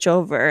switch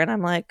over, and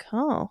I'm like,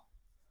 oh.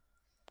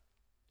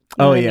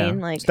 You know what I mean?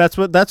 Like, that's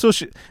what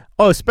she.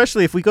 Oh,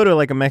 especially if we go to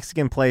like a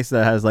Mexican place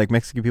that has like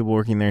Mexican people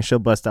working there, she'll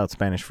bust out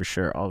Spanish for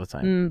sure all the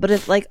time. but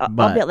if like I'll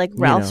be at like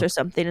Ralph's or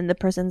something, and the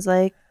person's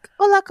like,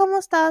 "Hola, cómo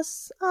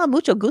estás? Ah,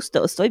 mucho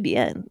gusto, estoy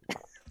bien."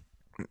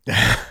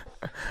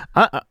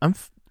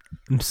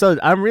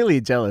 I'm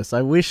really jealous.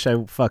 I wish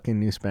I fucking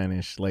knew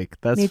Spanish. Like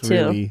that's Me too.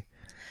 really.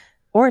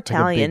 Or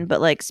Italian, big- but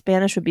like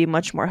Spanish would be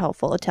much more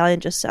helpful. Italian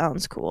just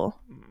sounds cool.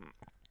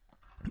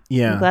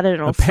 Yeah. I'm glad I don't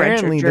know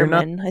Apparently, French or they're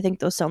not- German. I think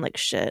those sound like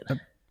shit.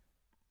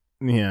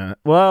 Yeah.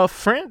 Well,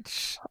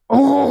 French.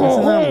 Oh,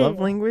 Isn't that a love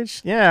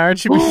language? Yeah,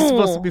 aren't you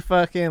supposed to be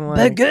fucking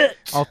like baguette.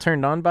 all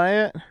turned on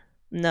by it?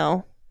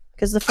 No,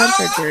 because the French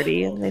are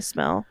dirty and they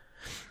smell,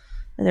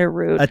 and they're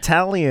rude.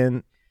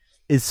 Italian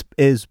is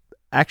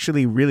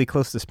actually really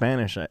close to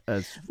Spanish.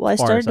 Well, I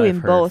started doing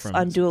both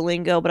on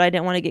Duolingo, but I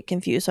didn't want to get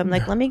confused. So I'm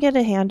like, let me get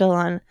a handle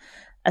on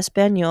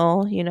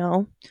Espanol,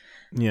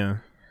 Yeah.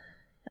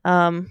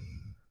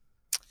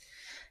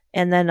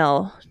 and then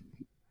I'll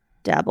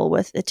dabble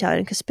with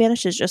Italian, because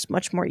Spanish is just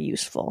much more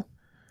useful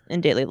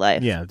in daily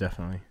life. Yeah,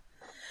 definitely.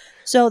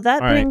 So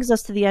that All right. brings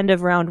us to the end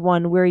of round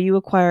 1, where you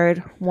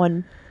acquired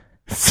 1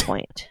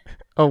 point.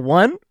 A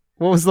one?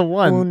 What was the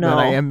one? Oh, no. That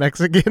I am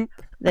Mexican?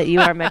 That you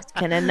are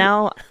Mexican. And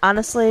now,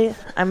 honestly,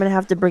 I'm going to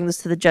have to bring this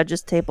to the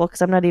judges' table,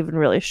 because I'm not even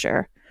really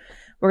sure.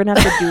 We're going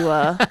to have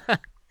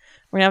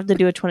to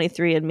do a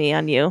 23andMe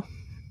on you.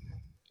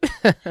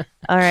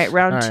 All right,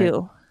 round All right.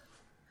 2.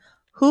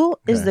 Who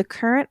is Okay. the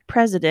current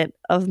president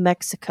of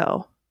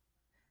Mexico?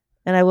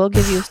 And I will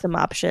give you some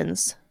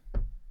options.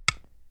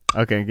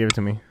 Okay, give it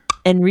to me.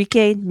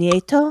 Enrique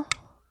Nieto,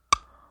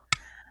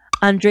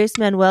 Andres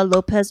Manuel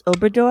Lopez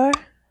Obrador,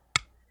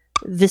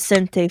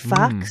 Vicente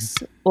Fox,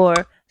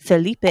 or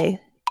Felipe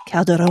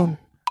Calderon.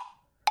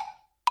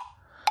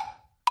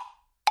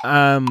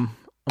 I'm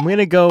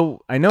gonna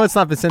go. I know it's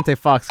not Vicente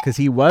Fox because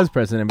he was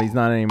president, but he's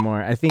not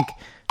anymore. I think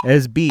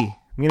it's B.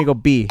 I'm gonna go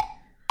B.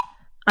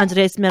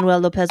 Andres Manuel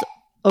Lopez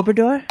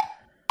Obrador?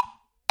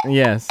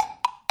 Yes.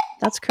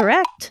 That's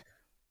correct.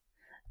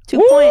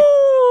 2 points.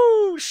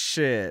 Woo!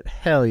 Shit.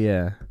 Hell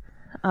yeah.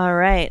 All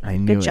right. I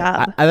knew Good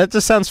job. that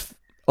just sounds...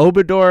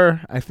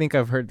 Obrador, I think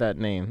I've heard that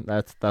name.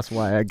 That's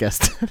why I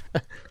guessed.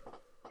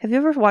 Have you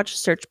ever watched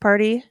Search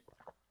Party?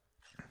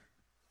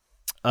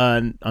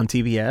 On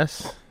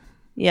TBS?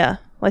 Yeah.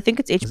 Well, I think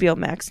it's HBO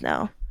Max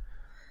now.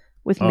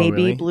 With Maybe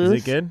really? Bluth.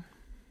 Is it good?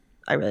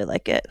 I really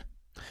like it.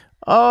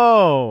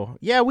 Oh,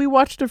 yeah, we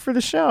watched it for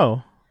the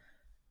show.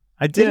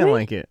 I didn't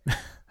like it.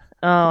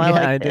 Oh,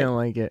 I didn't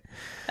like it.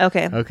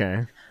 Okay.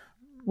 Okay.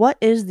 What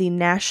is the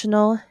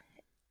national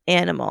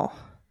animal?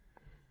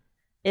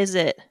 Is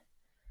it...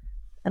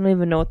 I don't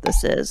even know what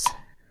this is.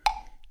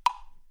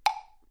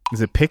 Is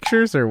it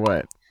pictures or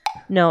what?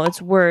 No,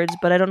 it's words,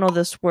 but I don't know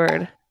this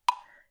word.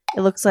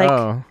 It looks like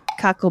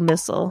cockle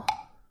missile.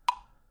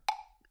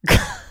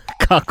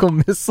 Cockle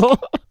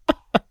missile?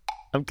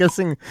 I'm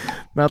guessing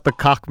not the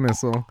cock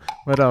missile.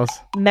 What else?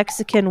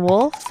 Mexican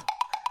wolf,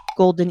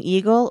 golden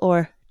eagle,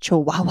 or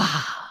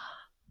chihuahua?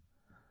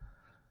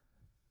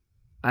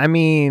 I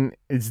mean,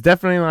 it's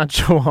definitely not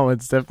chihuahua.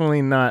 It's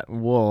definitely not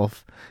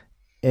wolf.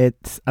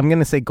 I'm going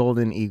to say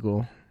golden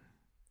eagle.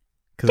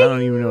 Because I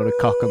don't even know what a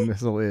cockle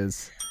missile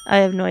is. I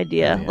have no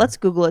idea. Yeah. Let's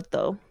Google it,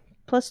 though.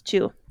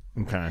 +2.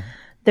 Okay.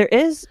 There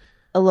is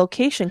a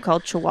location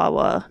called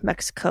Chihuahua,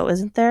 Mexico,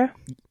 isn't there?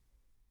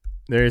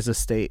 There is a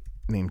state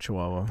named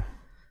Chihuahua.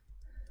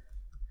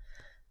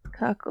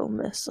 Cockle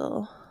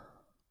missile.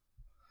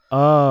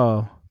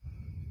 Oh.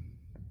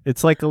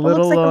 It's like a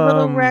little... It looks like a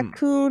little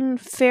raccoon,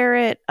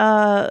 ferret,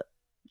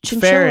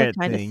 chinchilla ferret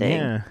kind of thing.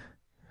 Yeah.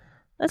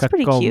 That's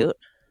pretty cute.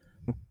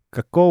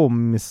 Cockle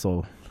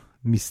missile.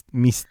 Mistle.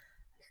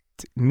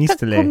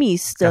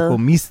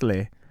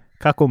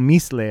 Cockle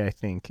misle, I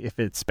think, if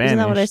it's Spanish. Isn't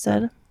that what I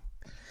said?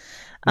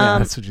 Yeah,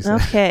 that's what you said.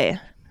 Okay.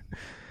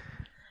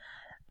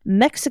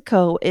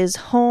 Mexico is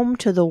home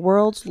to the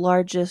world's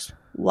largest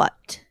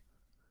what?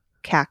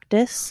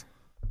 Cactus,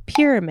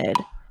 pyramid,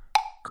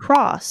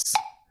 cross,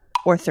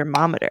 or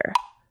thermometer?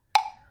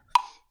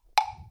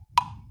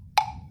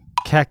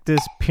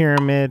 Cactus,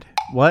 pyramid,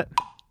 what?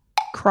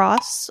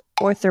 Cross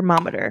or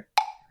thermometer?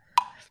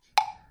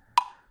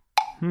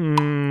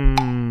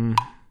 No,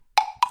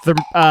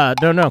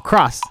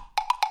 cross.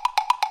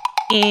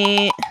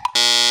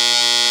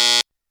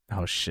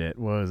 Oh shit,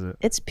 what was it?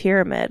 It's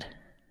pyramid.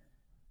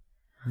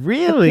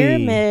 Really? The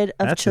pyramid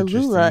of That's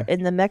Cholula interesting.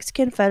 in the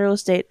Mexican federal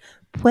state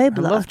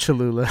Puebla I love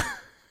Cholula.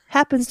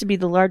 happens to be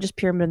the largest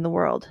pyramid in the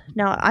world.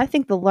 Now, I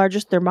think the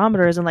largest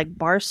thermometer is in like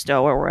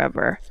Barstow or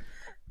wherever.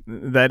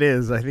 That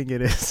is, I think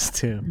it is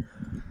too.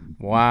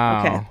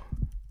 Wow. Okay.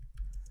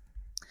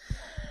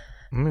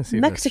 Let me see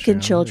if Mexican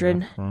that's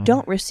children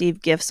don't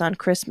receive gifts on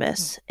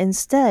Christmas.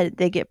 Instead,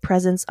 they get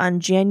presents on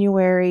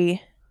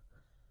January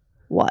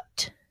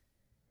what?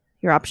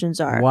 Your options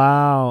are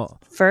Wow.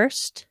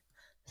 1st,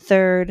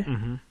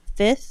 3rd,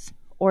 5th,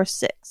 or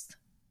 6th.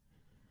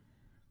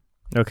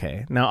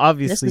 Okay. Now,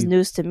 obviously, This is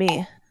news to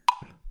me.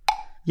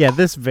 yeah,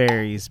 this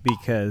varies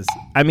because,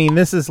 I mean,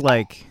 this is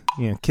like,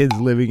 kids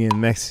living in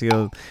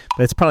Mexico,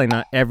 but it's probably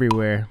not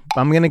everywhere.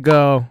 But I'm going to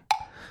go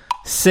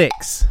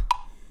 6.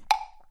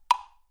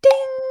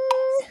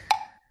 Ding!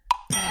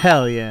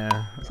 Hell yeah.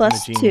 I'm a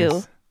 +2.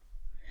 genius.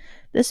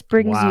 This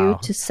brings Wow. you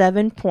to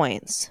 7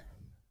 points.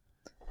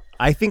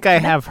 I think I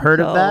have heard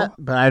of that,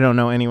 Mexico. but I don't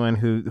know anyone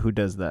who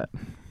does that.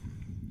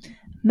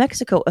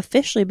 Mexico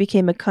officially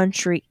became a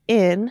country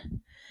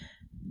in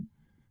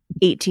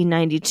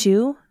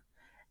 1892,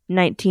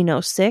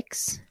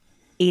 1906,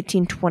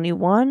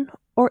 1821,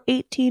 or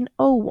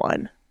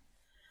 1801.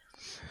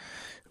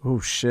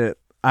 Oh, shit.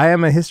 I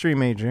am a history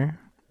major,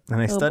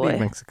 and I studied boy.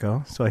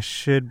 Mexico, so I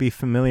should be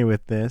familiar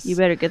with this. You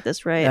better get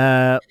this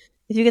right.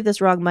 If you get this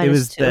wrong, It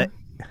was -2.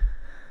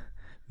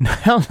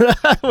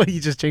 What,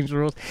 you just changed the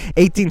rules?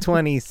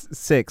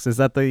 1826, is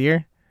that the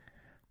year?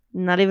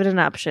 Not even an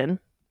option.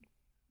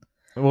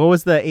 What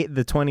was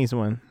the 20s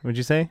one? Would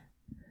you say?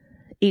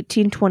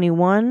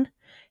 1821,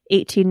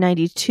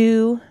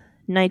 1892,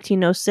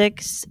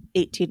 1906,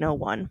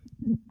 1801.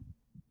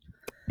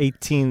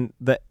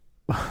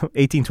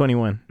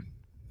 1821.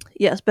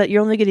 Yes, but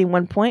you're only getting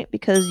 1 point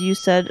because you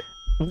said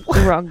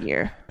the wrong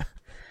year.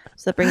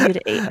 So that brings you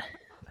to 8.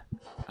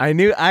 I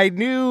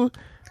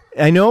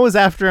know it was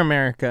after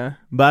America,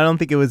 but I don't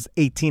think it was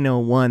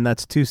 1801.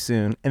 That's too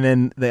soon. And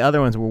then the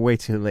other ones were way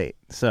too late.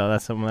 So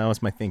that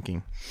was my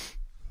thinking.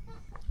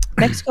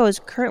 Mexico is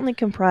currently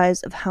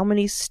comprised of how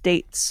many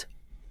states?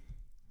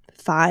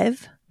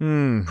 5,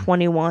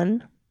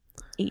 21,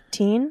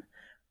 18,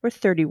 or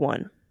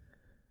 31?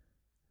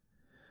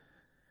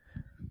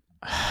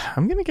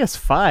 I'm going to guess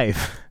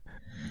 5.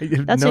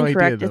 That's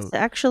incorrect. It's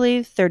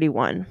actually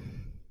 31.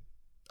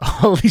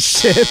 Holy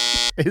shit.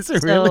 Is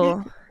it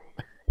really?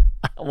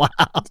 Wow.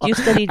 Did you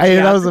study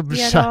That was a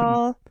geography at shot.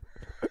 all?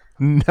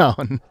 No,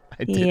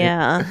 I didn't.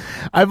 Yeah.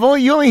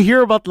 You only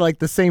hear about like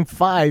the same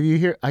 5. You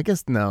hear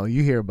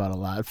about a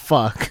lot.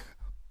 Fuck.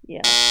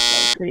 Yeah.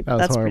 That's pretty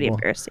horrible.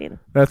 embarrassing.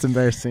 That's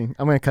embarrassing.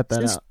 I'm going to cut that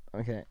Since- out.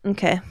 Okay.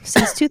 Okay.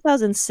 Since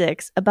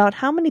 2006, about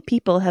how many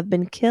people have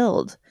been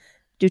killed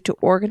due to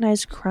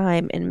organized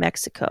crime in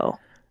Mexico?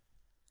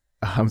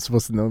 I'm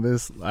supposed to know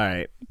this. All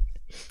right.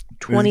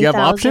 20,000. You have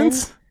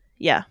options?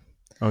 Yeah.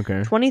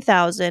 Okay.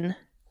 20,000,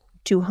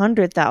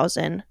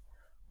 200,000,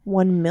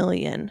 1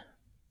 million.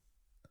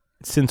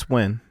 Since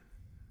when?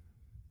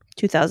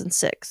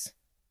 2006.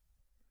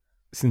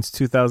 Since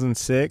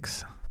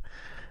 2006.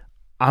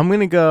 I'm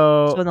gonna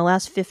go. So in the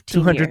last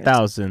 15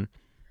 200,000.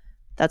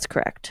 That's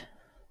correct.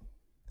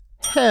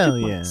 Hell 2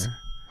 yeah! points.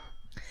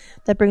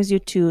 That brings you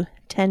to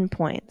 10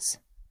 points.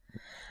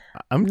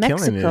 I'm killing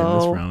it in this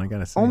Mexico round. I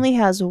gotta say. only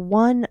has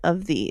one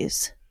of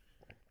these: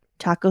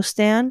 taco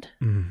stand,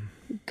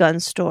 gun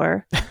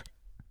store,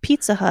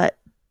 Pizza Hut,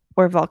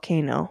 or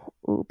volcano.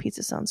 Ooh,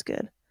 pizza sounds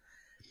good.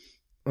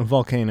 A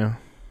volcano.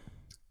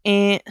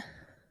 And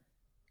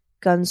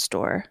gun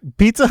store.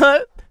 Pizza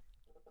Hut.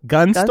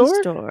 Gun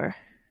store. Store.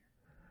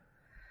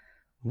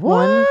 What?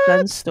 One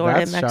gun store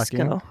That's in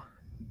Mexico. shocking.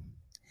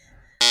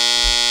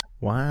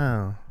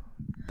 Wow,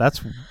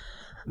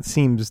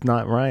 seems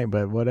not right,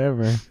 but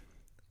whatever.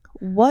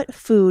 What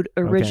food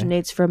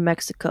originates from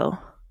Mexico?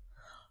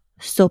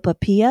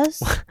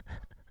 Sopapillas,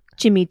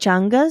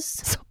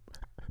 chimichangas,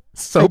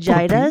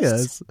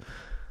 Sopapillas.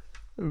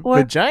 or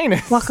Vaginas.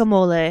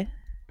 guacamole.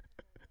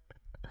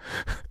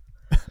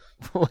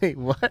 Wait,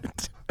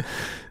 what?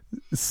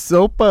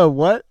 Sopa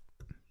what?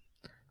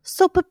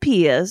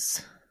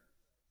 Sopapillas.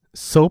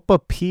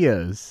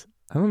 Sopapillas.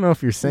 I don't know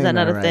if you're saying Is that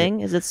not a right.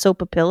 thing? Is it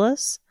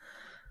sopapillas?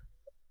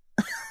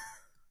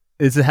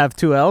 Does it have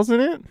 2 L's in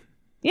it?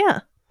 Yeah.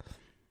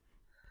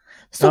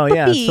 Oh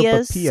yeah,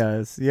 Sopapillas.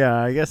 sopapillas. Yeah,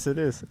 I guess it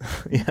is.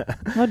 Yeah.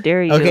 How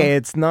dare you? Okay,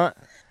 it's not.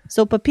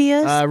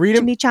 Sopapillas, Read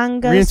 'em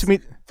chimichangas, to me.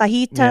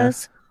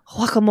 fajitas,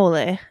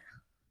 guacamole.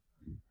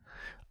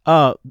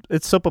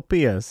 It's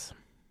sopapillas.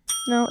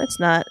 No, it's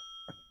not.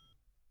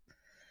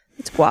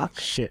 It's guac.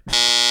 Shit.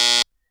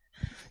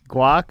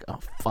 Guac? Oh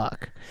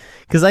fuck.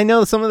 Because I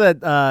know some of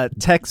that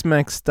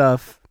Tex-Mex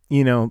stuff.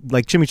 You know,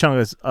 like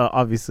chimichangas,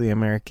 obviously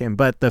American,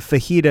 but the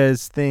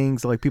fajitas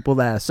things, like people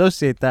that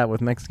associate that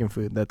with Mexican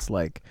food, that's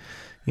like,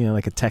 you know,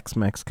 like a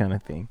Tex-Mex kind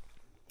of thing.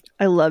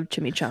 I love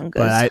chimichangas.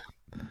 But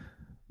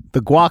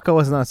the guac I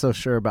was not so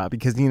sure about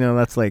because, you know,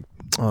 that's like,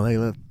 oh, they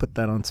put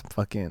that on some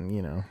fucking,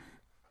 you know,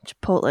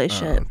 Chipotle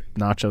shit.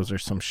 nachos or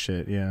some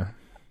shit, yeah.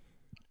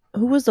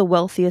 Who was the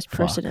wealthiest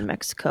person in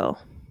Mexico?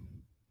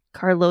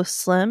 Carlos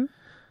Slim,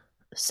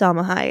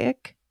 Salma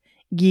Hayek,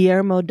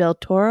 Guillermo del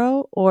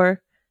Toro,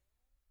 or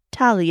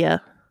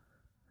Talia?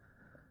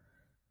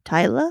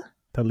 Talia?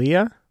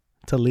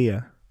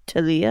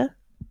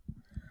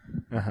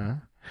 Uh-huh.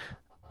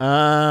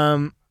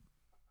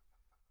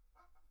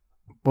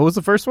 What was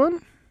the first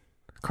one?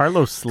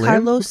 Carlos Slim?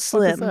 Carlos Who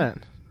the fuck is Slim. that?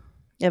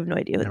 I have no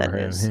idea who Never that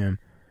heard is. of him.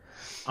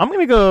 I'm going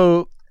to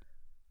go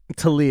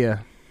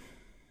Talia.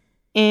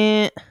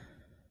 And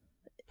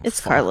it's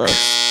Fuck.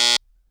 Carlos.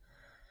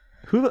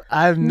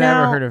 I've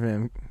never Now- heard of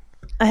him.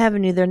 I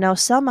haven't either. Now,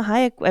 Salma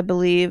Hayek, I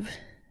believe,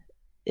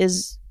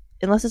 is,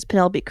 unless it's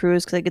Penelope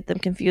Cruz, because I get them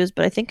confused,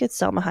 but I think it's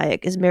Salma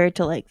Hayek, is married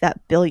to, like,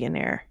 that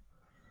billionaire.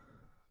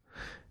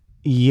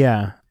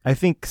 Yeah. I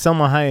think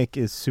Salma Hayek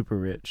is super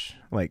rich.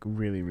 Like,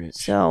 really rich.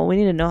 So we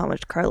need to know how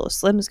much Carlos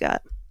Slim's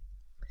got.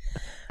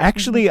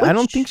 Actually, I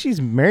don't Which- think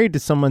she's married to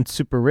someone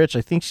super rich.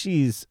 I think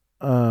she's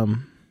the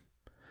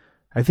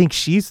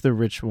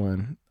rich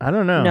one. I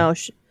don't know. No,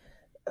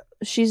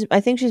 I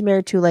think she's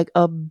married to, like,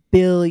 a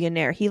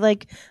billionaire. He,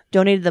 like,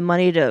 donated the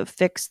money to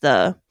fix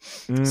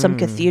some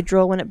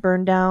cathedral when it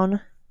burned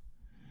down.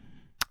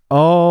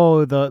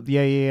 Oh,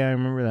 yeah, I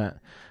remember that.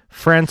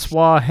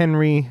 Francois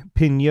Henry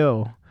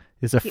Pignot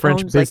is a He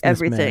French owns, like,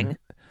 businessman. everything.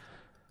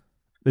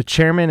 The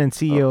chairman and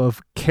CEO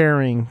of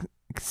Kering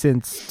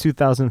since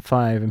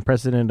 2005 and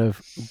president of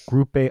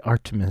Grupo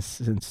Artemis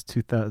since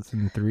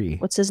 2003.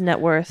 What's his net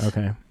worth?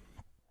 Okay.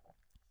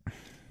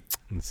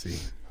 Let's see.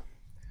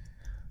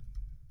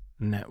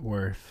 Net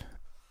worth.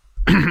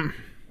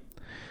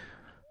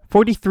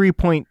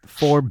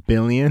 43.4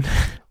 billion.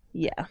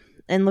 Yeah.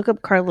 And look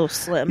up Carlos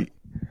Slim.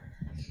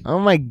 Oh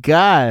my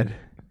god.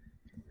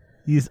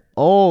 He's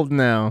old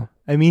now.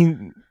 I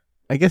mean,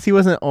 I guess he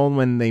wasn't old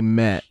when they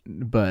met,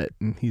 but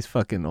he's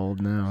fucking old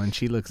now and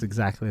she looks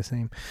exactly the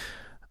same.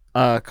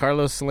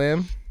 Carlos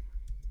Slim.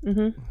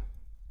 Mm-hmm.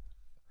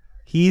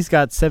 He's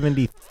got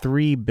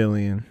 73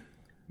 billion.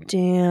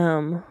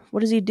 Damn.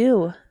 What does he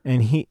do?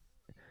 And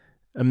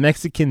a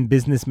Mexican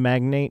business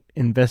magnate,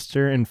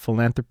 investor, and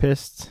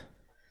philanthropist.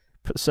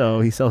 So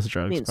he sells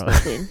drugs. Means Probably.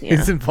 nothing, yeah.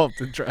 He's involved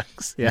in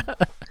drugs. Yeah.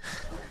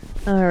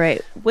 All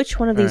right. Which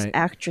one of these right.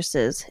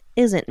 actresses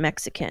isn't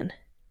Mexican?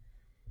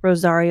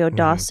 Rosario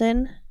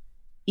Dawson,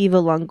 Eva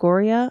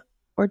Longoria,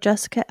 or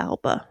Jessica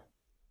Alba?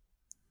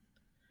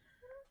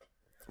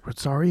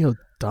 Rosario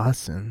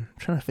Dawson. I'm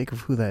trying to think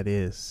of who that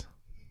is.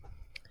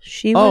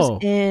 She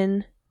was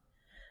in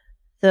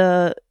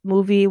the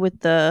movie with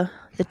the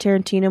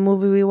Tarantino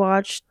movie we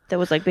watched that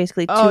was, like,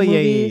 basically two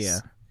movies. Yeah.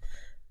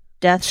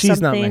 Death She's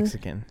something. not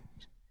Mexican.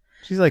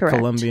 She's like Correct.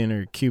 Colombian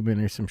or Cuban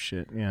or some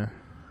shit. Yeah.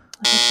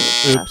 I think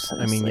she was Oops. half,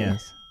 I mean, honestly.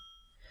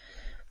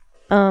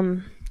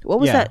 yes. What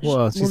was that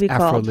Well, she's movie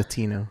called?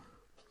 Afro-Latino.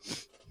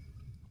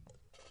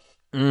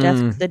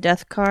 The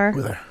death car.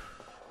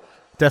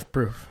 Death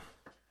proof.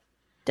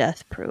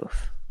 Death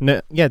proof.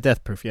 No, yeah,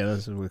 death proof. Yeah,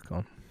 that's what we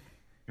call.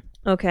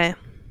 Okay.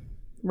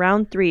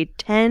 Round 3,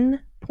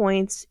 10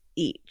 points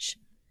each.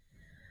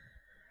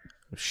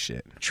 Oh,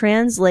 shit.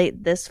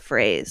 Translate this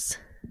phrase.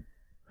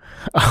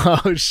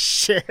 Oh,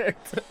 shit.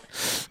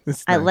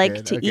 I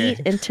like to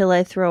eat until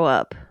I throw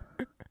up.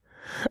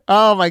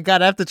 Oh, my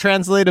God. I have to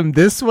translate them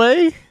this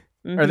way?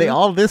 Mm-hmm. Are they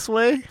all this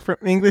way from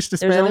English to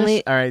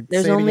Spanish? All right.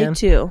 There's only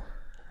 2.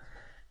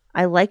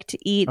 I like to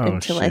eat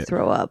until I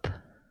throw up.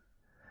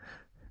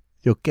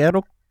 Yo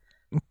quiero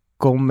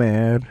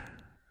comer.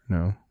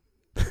 No.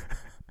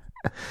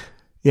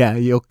 Yeah,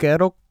 yo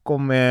quiero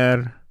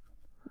comer.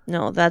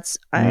 No, that's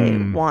I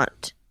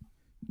want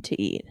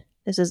to eat.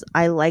 This is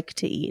I like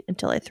to eat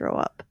until I throw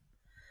up.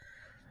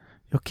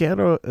 Yo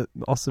quiero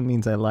also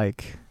means I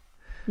like.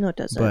 No, it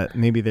doesn't. But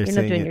maybe they're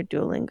saying not doing your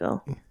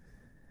Duolingo.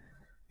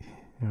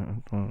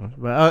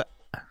 But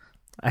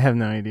I have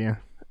no idea.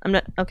 I'm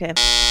not okay.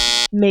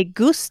 Me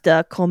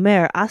gusta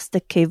comer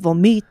hasta que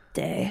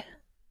vomite.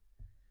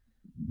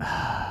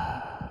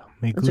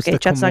 Me gusta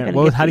comer.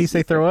 Well, how do you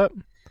say throw up?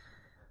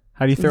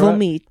 How do you throw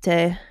vomite.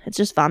 Up? It's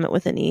just vomit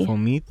with an E.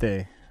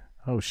 Vomite.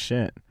 Oh,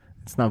 shit.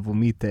 It's not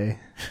vomite.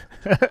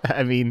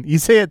 I mean, you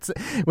say it's...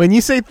 When you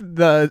say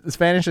the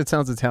Spanish, it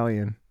sounds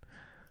Italian.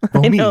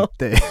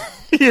 Vomite.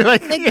 You're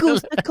like... Me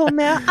gusta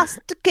comer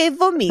hasta que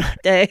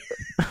vomite.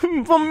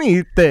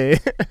 Vomite.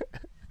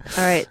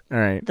 All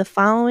right. The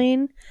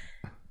following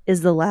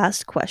is the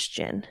last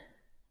question.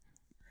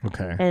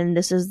 Okay. And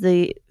this is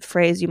the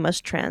phrase you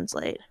must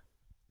translate.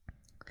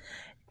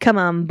 Come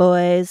on,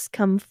 boys.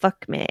 Come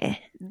fuck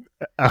me.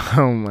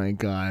 Oh, my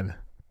God.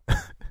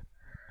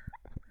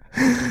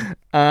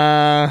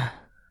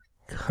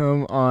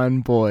 Come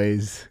on,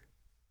 boys.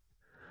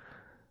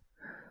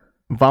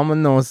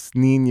 Vámonos,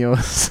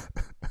 niños.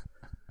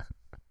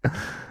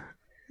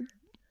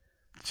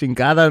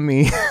 Chingada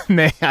me.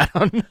 I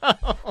don't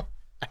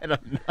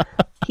know.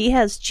 He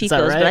has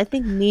chicos, right? But I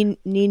think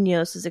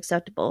niños is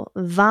acceptable.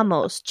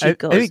 Vamos,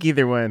 chicos. I think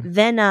either one.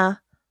 Ven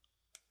a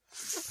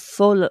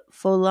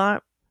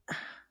follarme.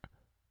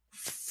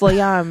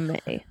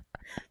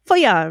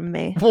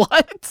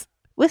 What?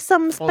 With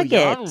some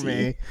spaghetti.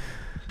 Follarme.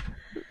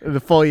 The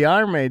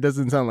follarme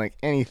doesn't sound like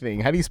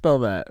anything. How do you spell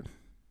that?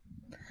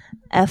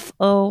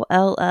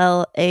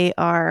 Follarme.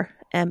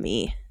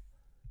 Arme.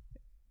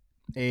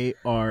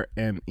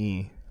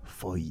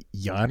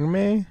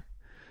 Follarme?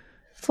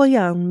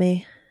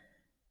 Follarme.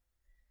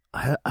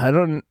 I've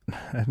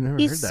never heard that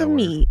word. It's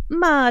me,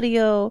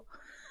 Mario.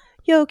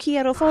 Yo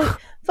quiero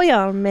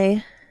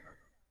follarme.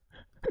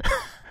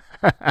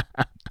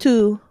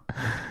 2.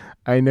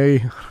 I know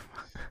you.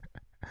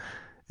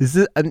 Is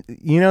it?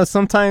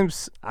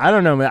 Sometimes I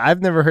don't know, man.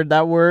 I've never heard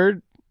that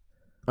word.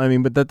 I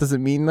mean, but that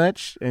doesn't mean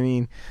much. I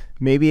mean,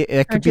 maybe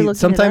it could be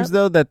sometimes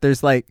though that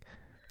there's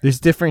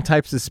different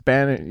types of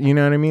Spanish. You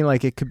know what I mean?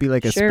 Like it could be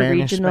like a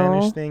Spanish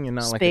thing and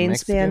not like a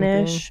Mexican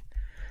Spanish thing.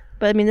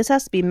 But I mean, this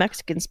has to be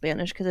Mexican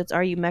Spanish because it's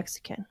 "Are you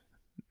Mexican?"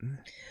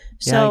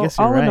 Yeah, I guess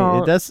you're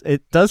right.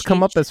 It does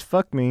come up as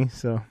 "fuck me."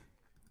 So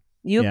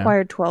you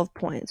acquired 12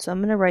 points. So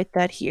I'm gonna write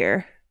that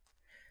here.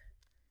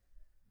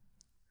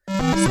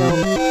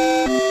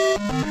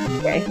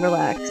 Okay,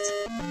 relax.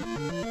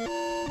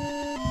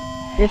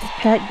 If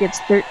Pat gets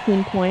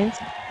 13 points,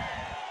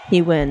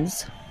 he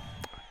wins.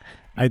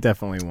 I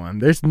definitely won.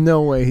 There's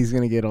no way he's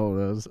going to get all of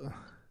those.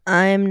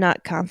 I'm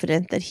not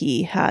confident that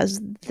he has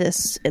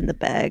this in the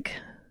bag.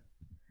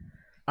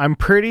 I'm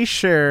pretty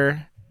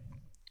sure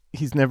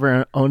he's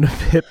never owned a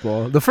pit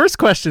bull. The first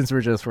questions were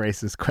just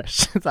racist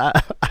questions.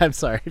 I'm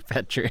sorry,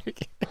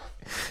 Patrick.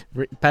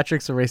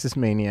 Patrick's a racist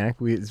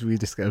maniac, we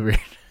discovered.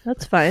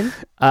 That's fine.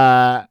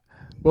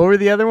 What were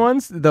the other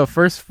ones? The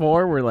first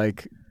 4 were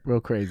like real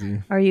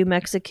crazy. Are you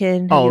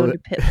Mexican? Have you owned a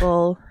pit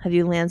bull? Have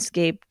you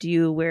landscaped? Do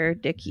you wear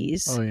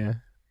Dickies? Oh, yeah.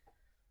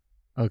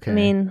 Okay. I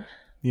mean...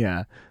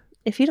 Yeah.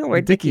 If you don't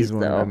wear Dickies,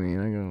 though... I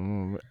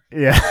mean,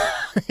 yeah.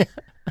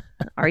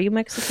 Are you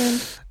Mexican?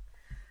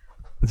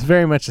 It's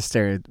very much a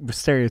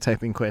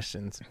stereotyping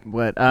questions.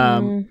 But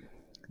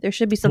there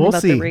should be something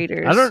about the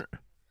Raiders.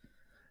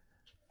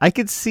 I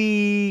could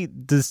see...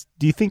 Do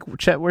you think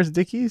Chet wears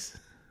Dickies?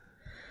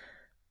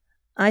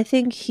 I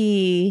think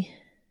he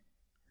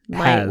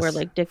might wear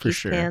like Dickies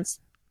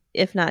pants.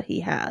 If not, he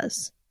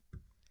has.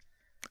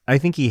 I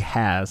think he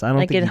has. I don't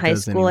think in he high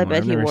does school. Anymore. I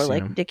bet he wore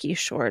like Dickies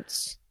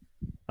shorts.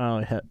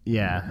 Oh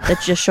yeah.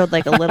 That just showed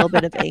like a little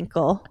bit of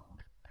ankle.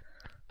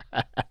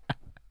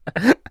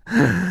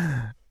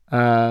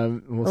 A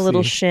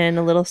little shin,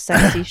 a little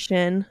sexy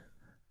shin.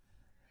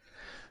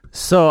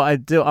 So I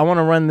want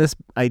to run this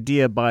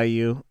idea by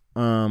you.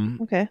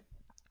 Okay.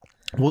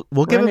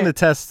 We'll give him the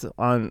test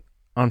on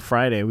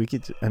Friday. We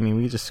could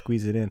just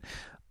squeeze it in.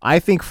 I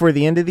think for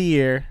the end of the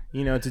year,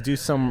 to do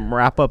some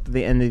wrap up at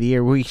the end of the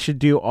year, we should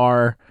do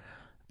our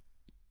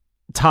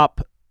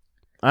top,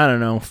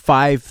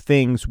 5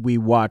 things we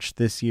watched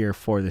this year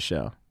for the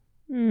show.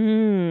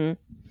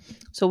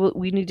 So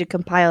we need to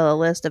compile a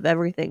list of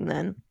everything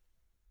then.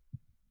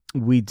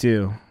 We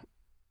do.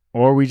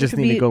 Or we just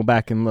need to go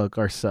back and look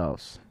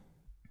ourselves.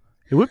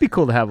 It would be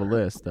cool to have a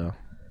list, though.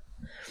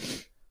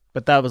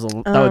 But that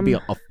would be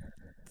a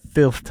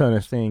filth ton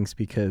of things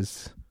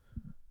because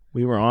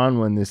we were on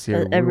one this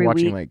year. We were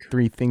watching like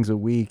 3 things a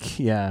week.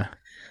 Yeah.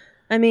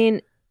 I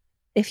mean,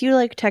 if you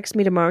like text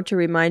me tomorrow to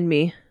remind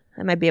me,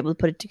 I might be able to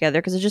put it together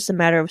because it's just a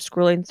matter of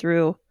scrolling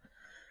through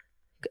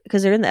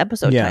because they're in the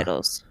episode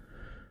titles.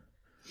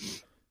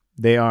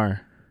 They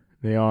are.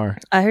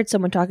 I heard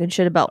someone talking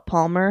shit about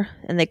Palmer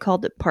and they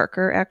called it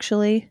Parker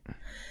actually. And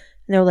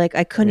they were like,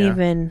 I couldn't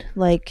even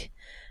like,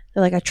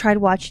 they're like, I tried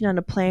watching on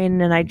a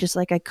plane and I just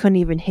like, I couldn't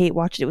even hate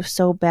watching it. It was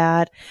so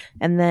bad.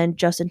 And then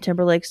Justin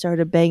Timberlake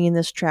started banging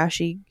this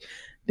trashy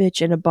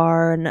bitch in a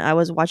bar and I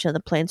was watching on the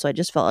plane. So I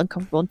just felt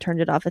uncomfortable and turned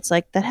it off. It's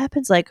like, that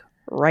happens like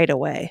right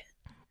away.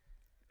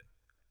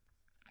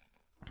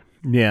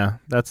 Yeah.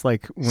 That's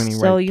like when he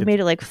So you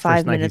made it like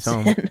 5 minutes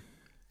in.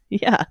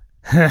 Yeah.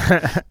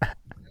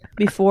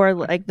 Before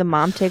like the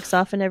mom takes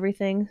off and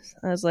everything.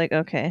 I was like,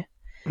 okay.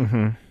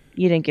 You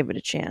didn't give it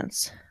a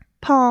chance.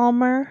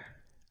 Palmer.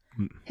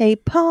 Hey,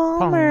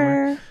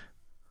 Palmer.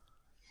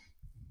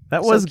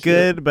 That was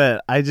good,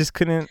 but I just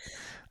couldn't.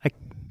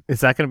 Is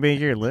that going to be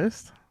your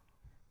list?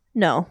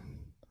 No.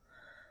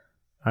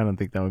 I don't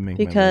think that would make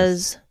my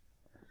list.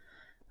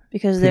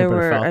 Because there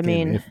were, I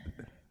mean,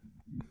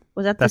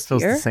 was that this year? That's still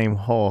the same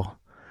hole.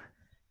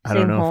 I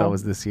don't know if that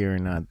was this year or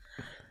not.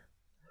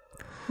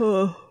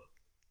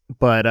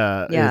 But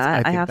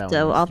yeah,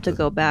 I'll have to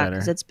go back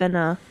because it's been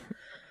the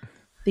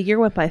year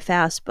went by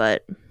fast,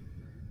 but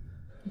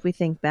if we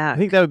think back, I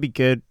think that would be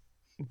good.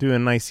 Do a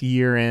nice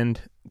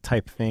year-end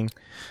type thing.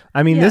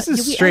 I mean, this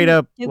is straight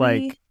up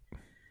like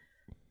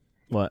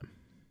what?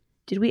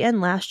 Did we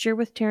end last year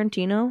with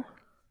Tarantino?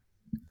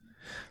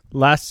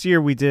 Last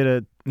year we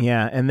did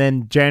and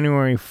then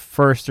January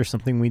 1st or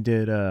something we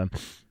did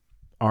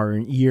our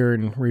year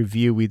in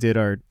review. We did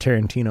our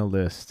Tarantino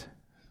list.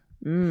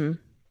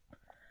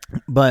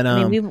 But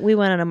I mean, we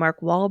went on a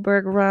Mark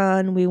Wahlberg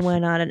run. We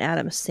went on an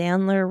Adam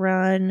Sandler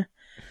run.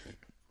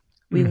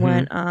 We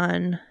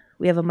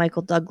we have a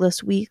Michael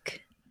Douglas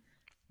week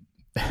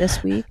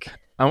this week.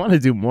 I want to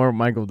do more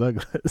Michael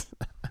Douglas.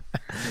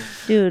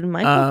 Dude,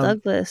 Michael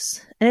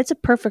Douglas. And It's a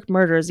Perfect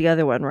Murder is the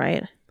other one,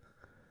 right?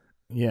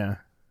 Yeah.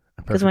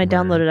 Because when I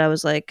downloaded it, I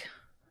was like,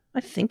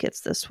 I think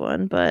it's this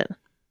one, but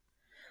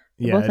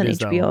they're both on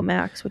HBO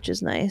Max, which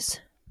is nice.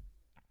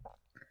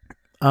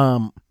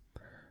 The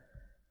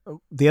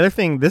other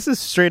thing, this is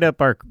straight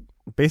up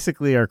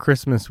basically our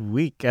Christmas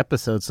week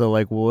episode. So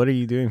like, what are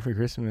you doing for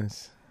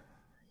Christmas?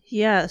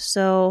 Yeah,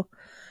 so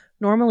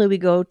normally we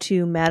go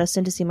to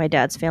Madison to see my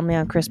dad's family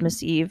on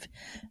Christmas Eve.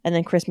 And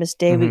then Christmas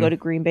Day, we go to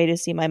Green Bay to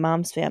see my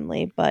mom's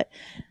family. But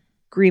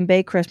Green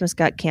Bay Christmas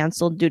got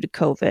canceled due to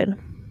COVID.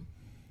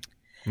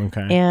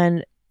 Okay.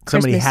 And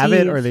somebody Christmas have Eve,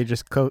 it or they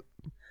just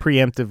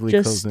preemptively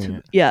closing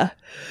it? Yeah.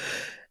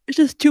 It's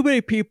just too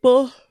many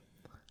people.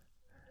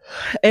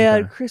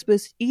 And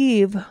Christmas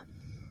Eve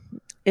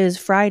is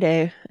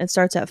Friday and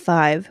starts at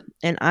 5.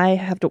 And I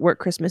have to work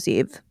Christmas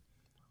Eve.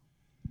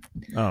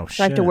 Oh,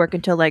 so I have to work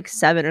until like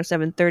 7 or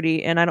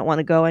 7:30, and I don't want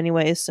to go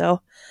anyway. So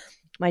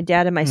my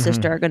dad and my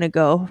sister are going to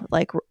go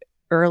like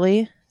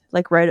early,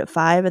 like right at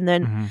 5, and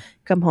then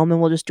come home and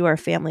we'll just do our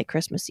family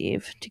Christmas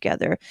Eve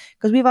together.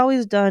 Because we've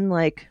always done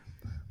like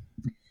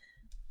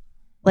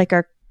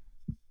our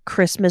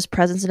Christmas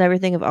presents and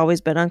everything have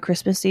always been on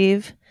Christmas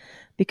Eve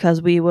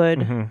because we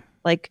would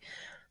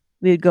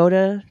we would go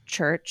to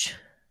church,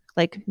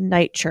 like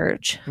night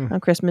church on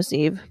Christmas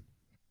Eve.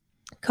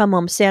 Come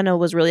home. Santa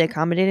was really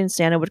accommodating.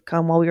 Santa would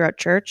come while we were at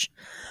church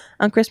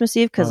on Christmas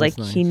Eve because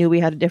nice. He knew we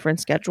had a different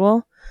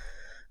schedule,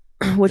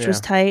 which was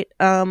tight.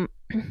 So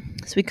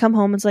we come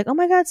home and it's like, oh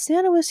my God,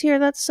 Santa was here.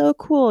 That's so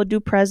cool.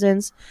 Do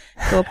presents,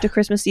 go up to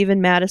Christmas Eve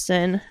in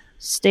Madison,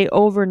 stay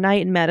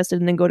overnight in Madison,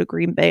 and then go to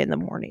Green Bay in the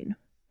morning.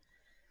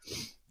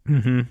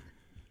 And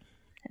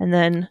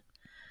then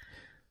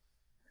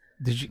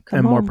did you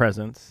and more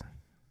presents?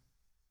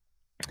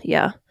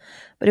 Yeah,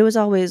 but it was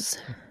always.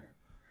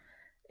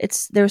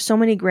 There's so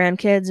many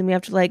grandkids and we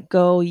have to like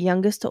go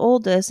youngest to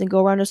oldest and go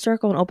around a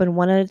circle and open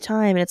one at a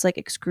time. And it's like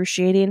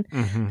excruciating.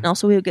 And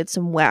also we would get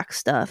some whack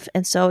stuff.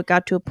 And so it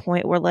got to a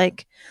point where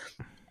like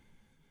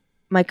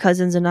my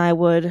cousins and I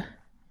would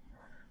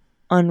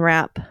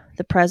unwrap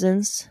the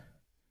presents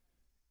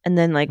and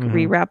then like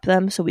rewrap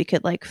them so we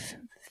could like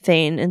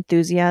feign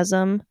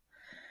enthusiasm.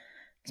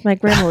 So my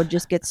grandma would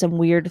just get some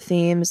weird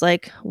themes.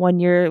 Like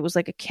one year it was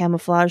like a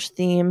camouflage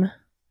theme.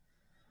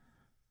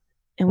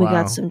 And we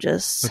got some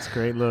that's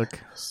great look.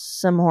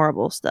 Some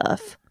horrible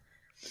stuff.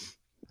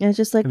 And it's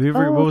just like,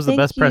 what was the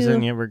best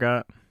present you ever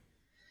got?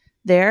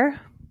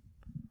 There?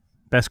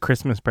 Best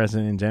Christmas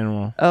present in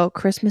general. Oh,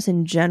 Christmas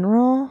in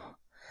general?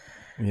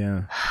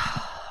 Yeah.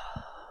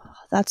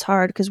 That's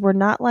hard because we're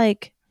not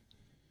like,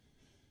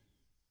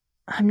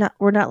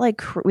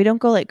 we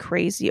don't go like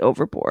crazy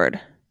overboard.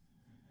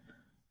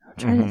 I'm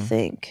trying to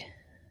think.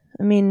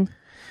 I mean,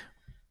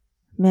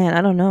 man,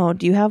 I don't know.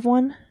 Do you have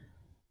one?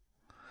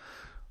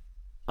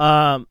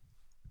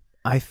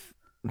 I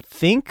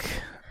think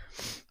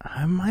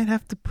I might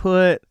have to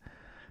put.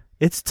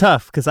 It's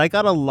tough because I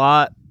got a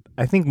lot.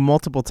 I think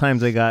multiple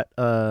times I got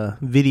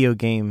video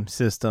game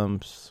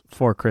systems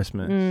for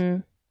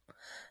Christmas.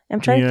 I'm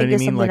trying to think of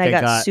something Like I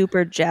got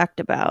super jacked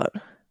about.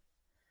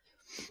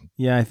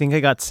 Yeah, I think I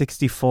got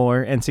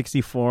 64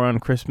 on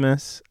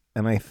Christmas,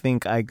 and I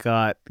think I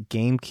got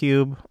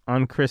GameCube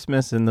on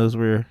Christmas, and those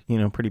were,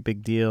 pretty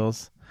big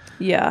deals.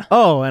 Yeah.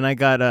 Oh, and I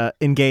got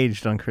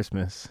engaged on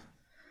Christmas.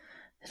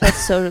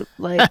 That's so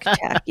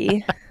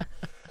tacky.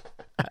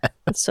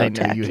 That's so I know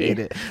tacky. You hate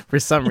it for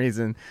some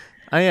reason.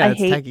 I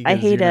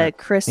hate a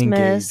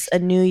Christmas, a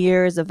New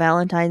Year's, a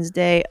Valentine's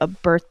Day, a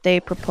birthday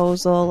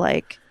proposal.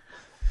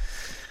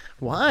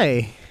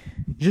 Why?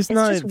 Just it's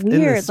not just in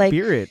weird. the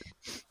spirit.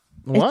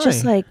 Why? It's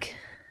just make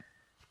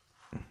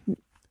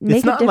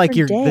it's not a like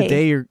different the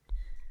day you're.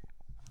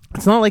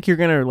 It's not like you're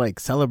gonna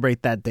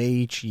celebrate that day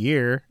each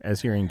year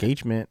as your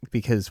engagement,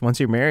 because once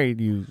you're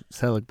married, you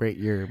celebrate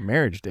your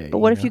marriage day. But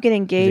what if you get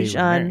engaged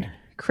on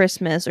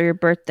Christmas or your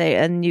birthday,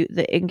 and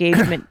the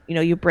engagement,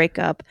 you break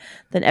up?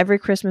 Then every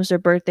Christmas or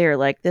birthday, you're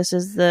like, "This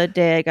is the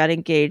day I got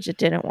engaged. It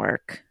didn't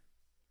work."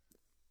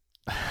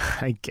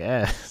 I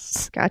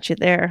guess. Got you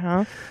there,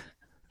 huh?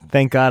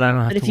 Thank God I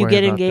don't have to worry about that. But if you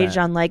get engaged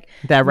on that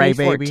May right,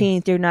 14th,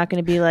 baby? you're not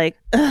going to be like,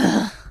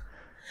 "Ugh,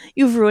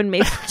 you've ruined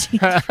May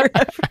 14th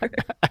forever."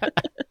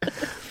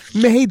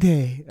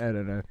 Mayday. I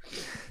don't know.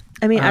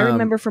 I mean, I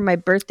remember for my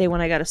birthday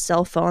when I got a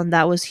cell phone,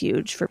 that was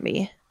huge for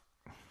me.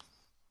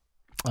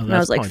 When I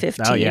was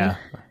 15. Oh, yeah.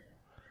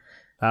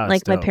 My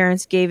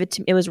parents gave it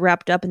to me. It was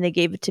wrapped up and they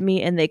gave it to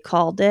me and they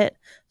called it.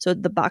 So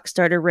the box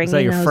started ringing.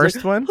 Was that your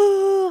first one?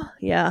 Oh,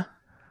 yeah.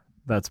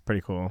 That's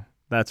pretty cool.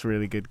 That's a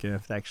really good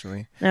gift,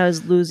 actually. And I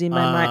was losing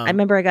my mind. I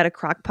remember I got a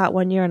crock pot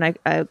one year and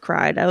I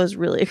cried. I was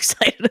really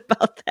excited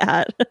about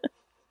that.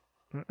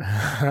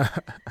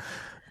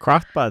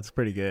 Crockpot's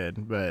pretty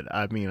good, but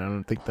I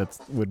don't think that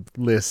would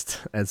list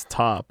as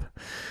top.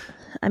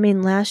 I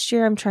mean, last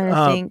year, I'm trying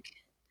to think.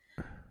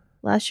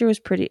 Last year was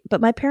pretty,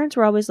 but my parents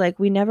were always like,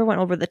 we never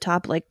went over the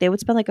top. They would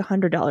spend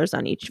 $100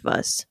 on each of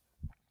us.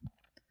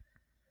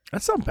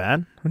 That's not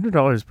bad.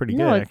 $100 is pretty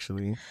good,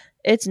 actually.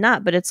 It's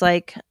not, but it's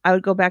I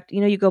would go back,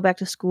 you go back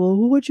to school.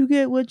 Well, what'd you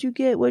get? What'd you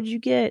get? What'd you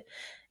get?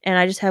 And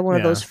I just had one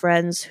of those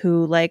friends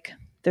who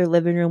their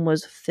living room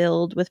was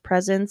filled with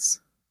presents.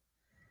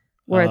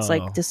 Where it's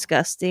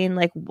disgusting.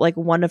 Like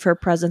one of her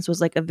presents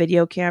was a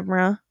video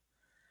camera.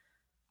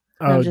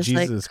 Oh,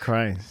 Jesus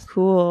Christ.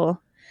 Cool.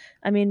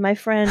 I mean, my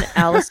friend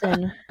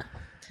Allison,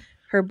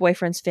 her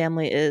boyfriend's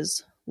family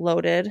is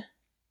loaded.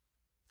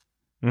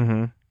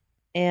 Mm-hmm.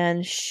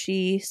 And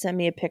she sent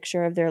me a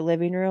picture of their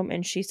living room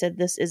and she said,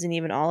 "This isn't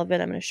even all of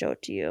it. I'm going to show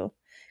it to you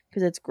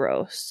because it's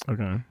gross."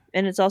 Okay.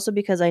 And it's also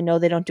because I know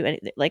they don't do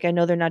anything. I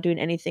know they're not doing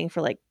anything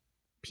for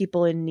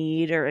people in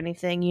need or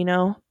anything,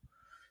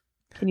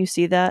 Can you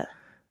see that?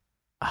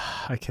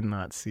 I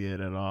cannot see it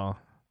at all.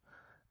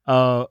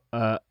 Oh,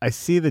 I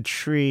see the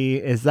tree.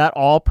 Is that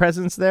all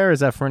presents there, or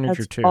is that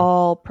furniture too?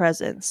 All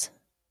presents.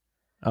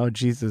 Oh,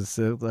 Jesus.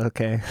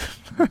 Okay.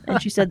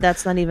 And she said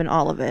that's not even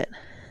all of it.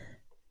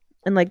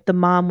 And the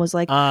mom was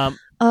like, "Oh,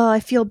 I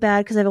feel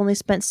bad because I've only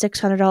spent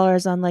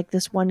 $600 on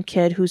this one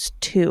kid who's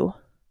 2."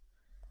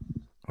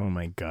 Oh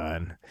my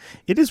God.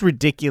 It is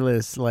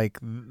ridiculous,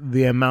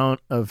 the amount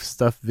of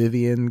stuff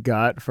Vivian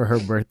got for her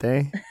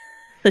birthday.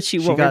 That she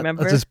won't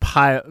remember.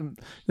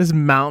 There's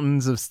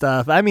mountains of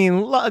stuff. I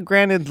mean,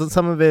 granted,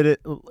 some of it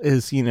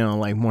is,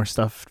 more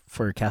stuff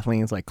for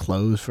Kathleen's,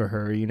 clothes for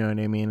her, you know what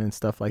I mean, and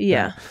stuff like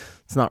that.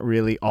 It's not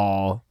really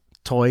all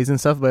toys and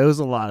stuff, but it was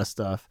a lot of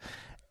stuff.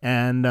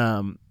 And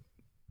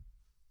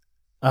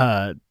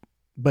it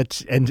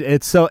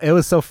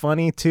was so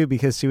funny too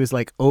because she was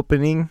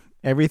opening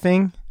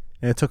everything.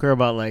 And it took her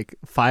about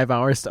 5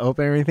 hours to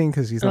open everything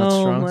because she's not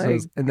strong.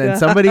 And then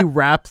somebody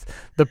wrapped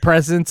the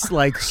presents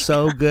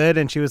so good,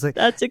 and she was like,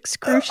 "That's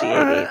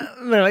excruciating."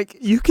 And they're like,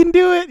 "You can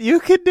do it. You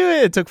can do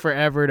it." It took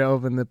forever to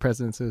open the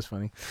presents. It was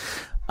funny.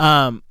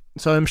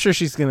 So I'm sure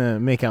she's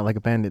gonna make out like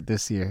a bandit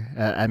this year.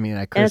 At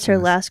Christmas, and it's her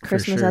last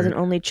Christmas as an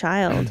only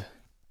child.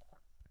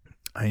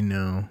 I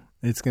know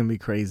it's gonna be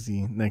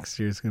crazy. Next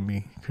year is gonna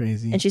be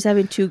crazy. And she's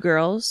having 2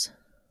 girls.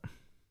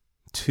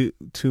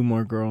 Two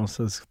more girls,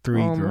 so it's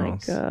 3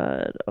 girls.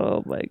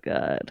 Oh my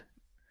god!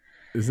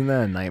 Isn't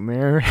that a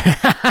nightmare?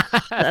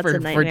 That's a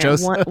nightmare. For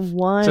Joseph.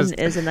 One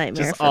is a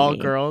nightmare. Just for all me.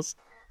 Girls.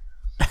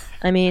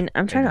 I mean,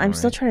 I'm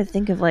still trying to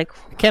think of I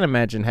can't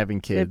imagine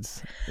having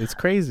kids. It's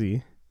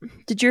crazy.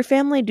 Did your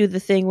family do the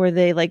thing where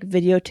they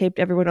videotaped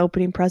everyone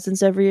opening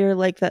presents every year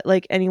like that?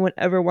 Anyone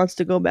ever wants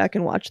to go back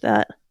and watch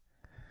that?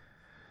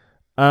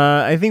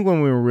 I think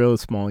when we were real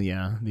small,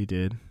 yeah, they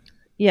did.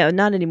 Yeah,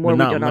 not anymore.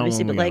 Well, we don't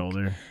obviously, but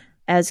older.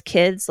 As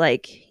kids,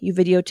 you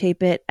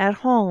videotape it at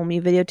home,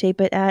 you videotape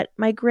it at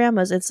my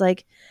grandma's. It's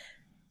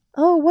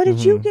oh, what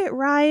did you get,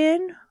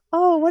 Ryan?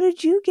 Oh, what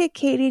did you get,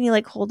 Katie? And you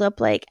hold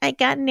up I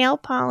got nail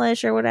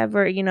polish or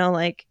whatever,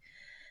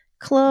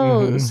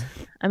 clothes.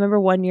 I remember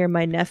one year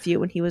my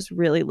nephew, when he was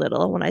really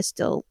little, when I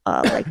still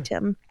liked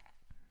him,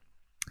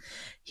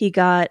 he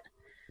got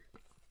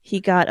he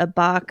got a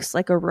box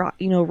like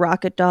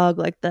Rocket Dog,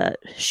 like the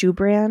shoe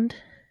brand.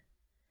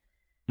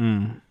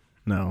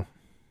 No.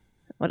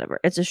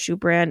 Whatever. It's a shoe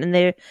brand,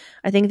 and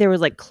I think there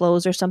was like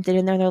clothes or something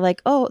in there. And they're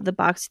like, oh, the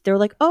box. They were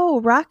like, oh,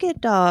 Rocket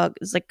Dog.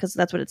 It's like because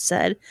that's what it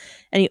said.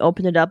 And he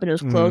opened it up and it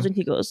was closed, and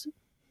he goes,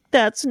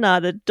 "That's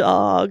not a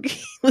dog."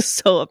 He was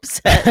so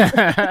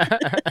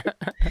upset.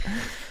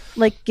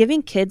 Like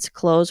giving kids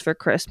clothes for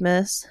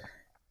Christmas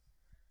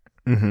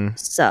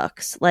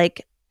sucks.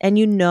 Like, and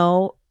you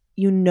know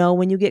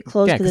when you get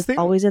clothes because it's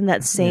always in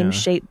that same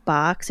shaped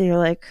box, and you're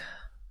like,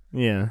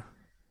 yeah.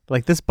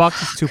 Like this box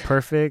is too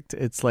perfect.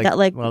 It's like, a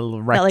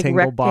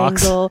rectangle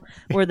box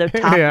where the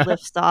top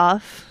lifts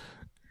off.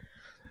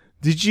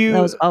 Did you?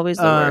 That was always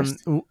the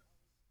worst.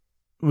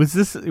 Was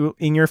this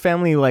in your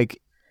family?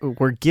 Like,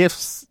 were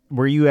gifts?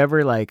 Were you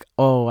ever like,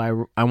 oh,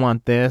 I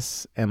want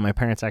this, and my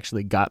parents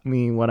actually got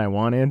me what I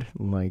wanted?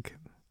 Like,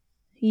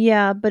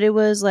 yeah, but it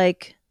was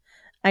like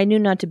I knew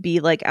not to be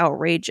like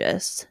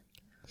outrageous.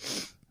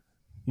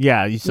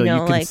 Yeah,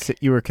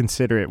 you were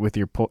considerate with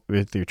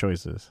your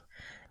choices.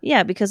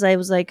 Yeah, because I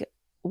was like,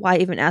 why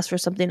even ask for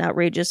something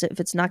outrageous if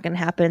it's not going to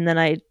happen? Then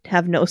I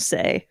have no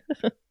say.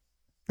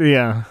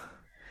 Yeah.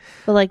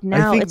 But like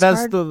now, I think it's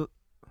hard.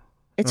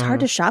 It's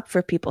hard to shop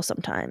for people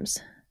sometimes.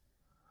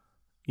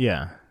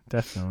 Yeah,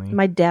 definitely.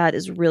 My dad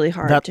is really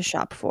hard to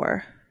shop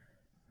for.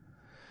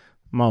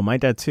 Oh, my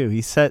dad too.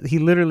 He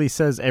literally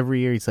says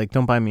every year, he's like,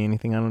 "Don't buy me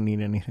anything. I don't need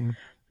anything."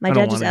 My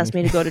dad just asked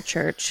me to go to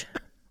church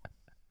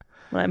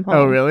when I'm home.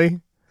 Oh,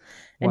 really?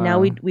 And now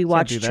we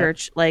watch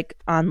church like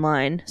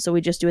online, so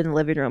we just do it in the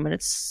living room, and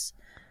it's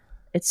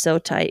so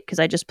tight because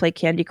I just play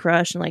Candy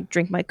Crush and like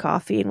drink my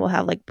coffee, and we'll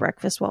have like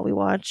breakfast while we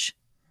watch.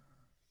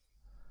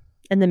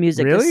 And the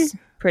music is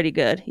pretty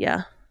good,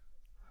 yeah.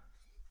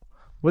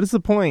 What is the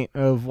point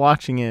of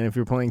watching it if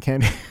you're playing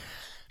Candy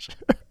Crush?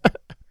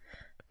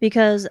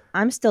 Because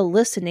I'm still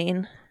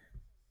listening.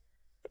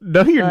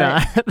 No, you're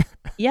not.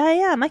 Yeah, I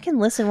am. I can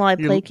listen while I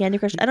play Candy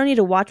Crush. I don't need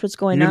to watch what's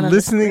going on. You're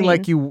listening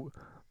like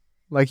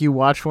you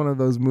watch one of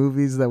those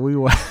movies that we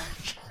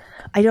watch.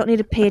 I don't need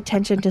to pay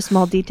attention to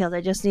small details.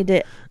 I just need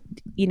to,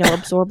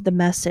 absorb the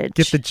message.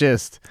 Get the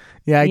gist.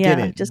 Yeah, I get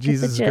it. Just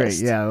Jesus get the is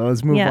gist. great. Yeah,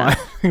 let's move on.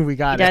 We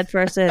got it. Dead for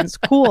our sins.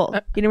 Cool.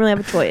 He didn't really have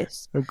a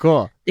choice. Oh,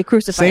 cool. They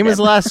crucified Same him. as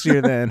last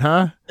year then,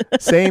 huh?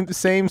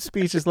 Same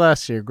speech as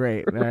last year.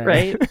 Great.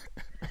 Right.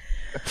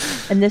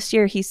 And this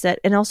year he said,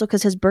 and also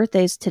because his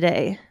birthday's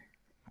today,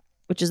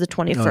 which is the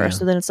 21st. Oh, yeah.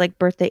 So then it's like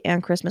birthday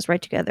and Christmas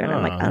right together. And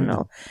I'm like, I don't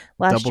know.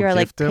 Last year I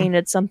like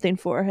painted something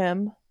for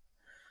him.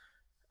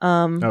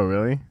 Oh,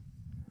 really?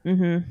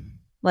 Mm-hmm.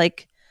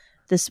 Like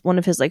this, one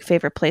of his like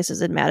favorite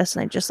places in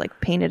Madison. I just like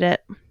painted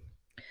it.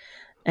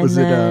 And was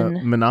then,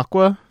 it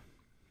Minocqua?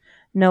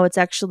 No, it's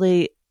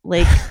actually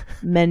Lake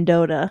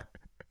Mendota.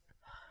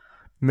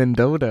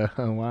 Mendota.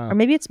 Oh, wow. Or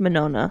maybe it's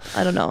Monona.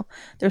 I don't know.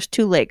 There's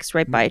two lakes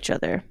right by each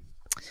other.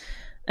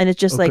 And it's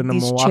just like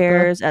these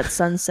chairs at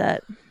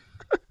sunset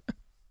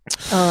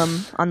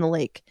on the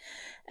lake.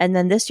 And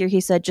then this year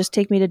he said, just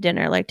take me to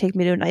dinner. Like, take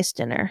me to a nice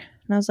dinner.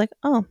 And I was like,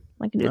 oh,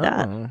 I can do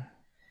that.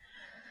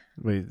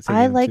 Wait,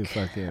 I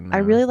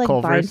really like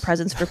buying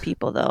presents for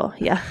people, though.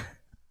 Yeah.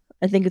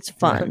 I think it's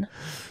fun.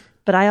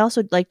 But I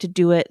also like to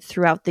do it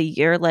throughout the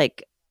year.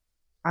 Like,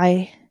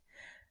 I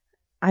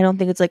don't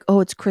think it's like, oh,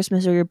 it's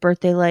Christmas or your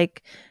birthday.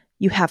 Like,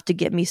 you have to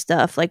get me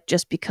stuff, like,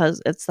 just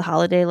because it's the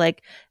holiday.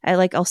 Like,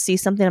 I'll see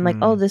something. I'm like,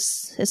 oh,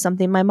 this is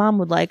something my mom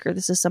would like, or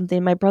this is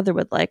something my brother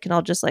would like. And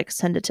I'll just like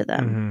send it to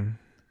them.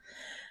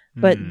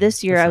 But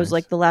this year I was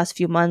like, the last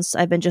few months,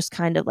 I've been just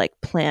kind of like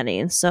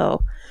planning.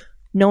 So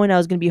knowing I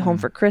was going to be home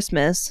for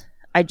Christmas,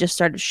 I just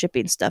started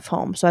shipping stuff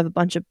home. So I have a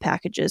bunch of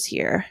packages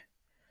here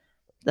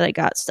that I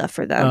got stuff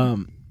for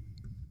them.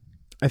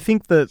 I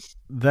think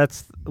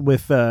that's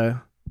with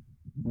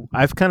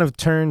I've kind of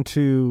turned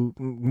to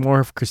more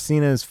of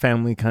Christina's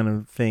family kind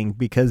of thing,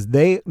 because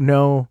they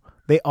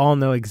all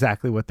know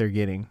exactly what they're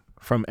getting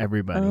from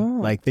everybody.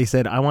 Like, they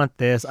said, I want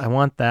this, I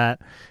want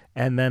that.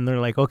 And then they're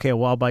like, okay,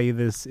 well, I'll buy you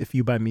this if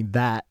you buy me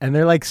that. And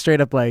they're like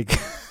straight up like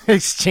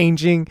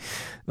exchanging.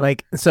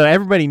 Like, so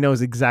everybody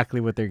knows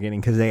exactly what they're getting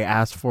because they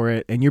asked for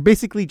it. And you're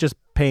basically just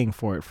paying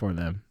for it for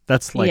them.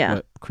 That's like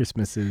what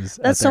Christmas is.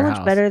 That's so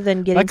much better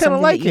than getting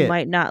something that you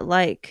might not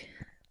like.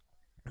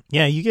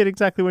 Yeah, you get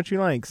exactly what you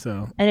like.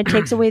 So, and it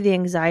takes away the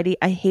anxiety.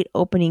 I hate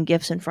opening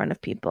gifts in front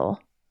of people.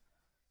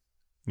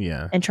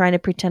 Yeah. And trying to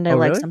pretend I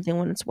like something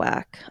when it's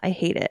whack. I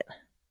hate it.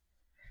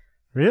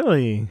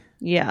 Really?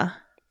 Yeah.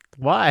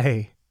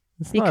 Why?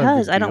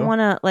 Because I don't want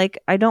to, like,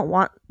 I don't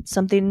want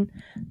something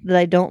that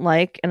I don't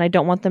like, and I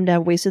don't want them to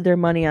have wasted their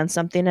money on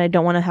something. I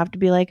don't want to have to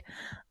be like,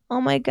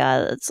 oh my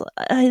God,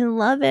 I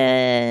love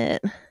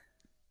it.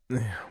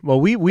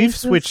 Well, we've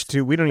switched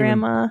to, we don't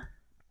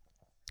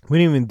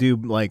even do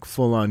like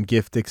full on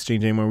gift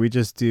exchange anymore. We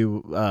just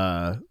do,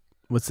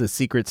 what's the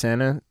Secret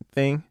Santa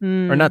thing?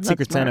 Or not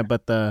Secret Santa,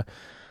 but the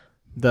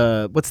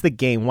what's the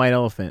game? White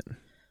Elephant.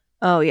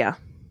 Oh, yeah.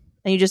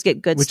 And you just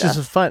get good stuff. Which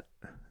is fun.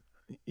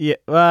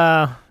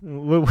 Yeah,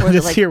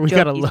 this year we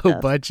got a low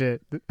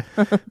budget.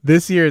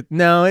 This year,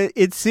 no,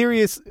 it's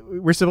serious.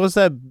 We're supposed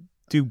to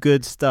do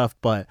good stuff,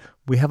 but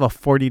we have a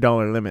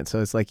 $40 limit,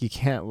 so it's like you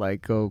can't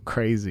like go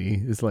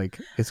crazy. It's like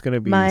it's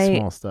gonna be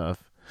small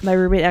stuff. My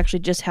roommate actually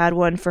just had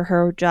one for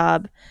her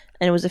job,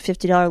 and it was a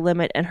 $50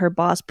 limit, and her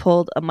boss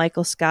pulled a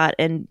Michael Scott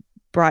and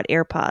brought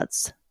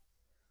AirPods.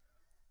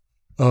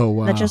 Oh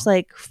wow! That just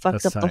like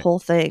fucked up the whole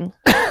thing.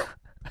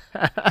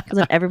 Because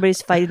then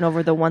everybody's fighting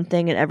over the one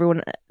thing, and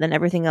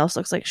everything else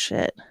looks like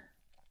shit.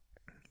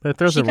 But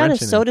there's she got a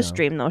Soda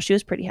Stream though. She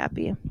was pretty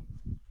happy.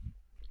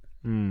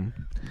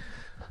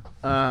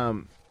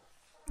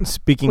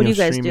 Speaking of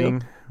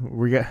streaming,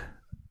 we're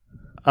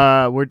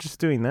just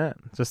doing that.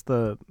 Just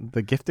the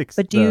gift.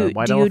 But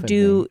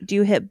do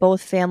you hit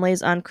both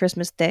families on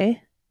Christmas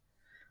Day?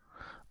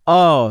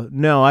 Oh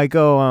no, I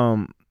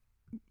go.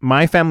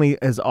 My family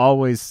has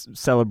always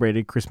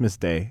celebrated Christmas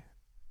Day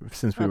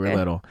since we were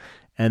little.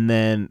 And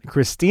then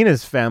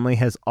Christina's family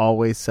has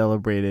always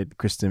celebrated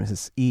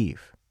Christmas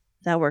Eve.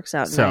 That works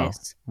out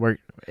nice.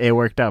 It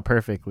worked out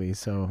perfectly.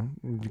 So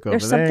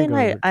there's something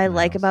I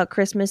like about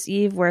Christmas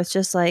Eve where it's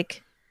just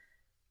like,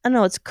 I don't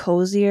know, it's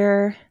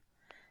cozier.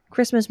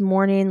 Christmas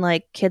morning,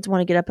 like kids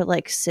want to get up at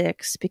like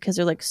 6 because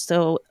they're like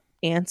so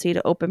antsy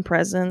to open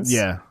presents.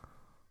 Yeah.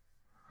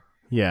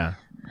 Yeah,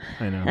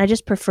 I know. And I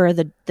just prefer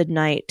the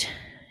night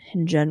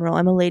in general.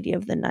 I'm a lady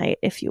of the night,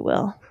 if you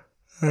will.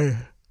 Hey.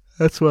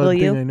 That's one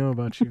thing I know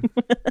about you.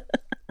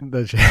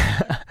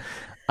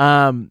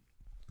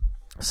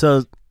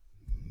 So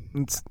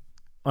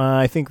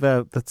I think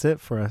that's it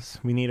for us.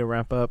 We need to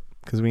wrap up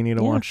because we need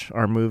to watch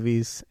our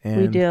movies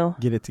and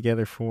get it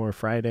together for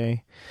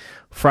Friday.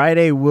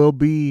 Friday will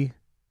be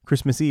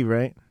Christmas Eve,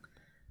 right?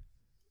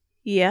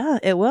 Yeah,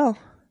 it will.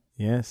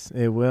 Yes,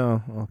 it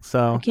will.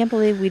 So I can't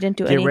believe we didn't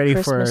do any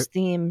Christmas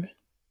theme.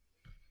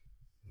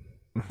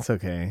 It's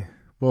okay.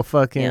 We'll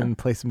fucking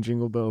play some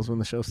Jingle Bells when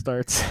the show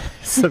starts.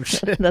 Some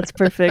shit. That's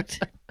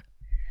perfect.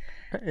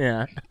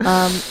 Yeah.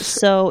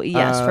 So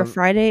yes, for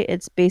Friday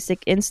it's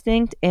Basic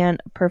Instinct and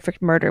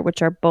Perfect Murder,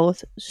 which are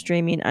both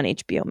streaming on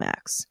HBO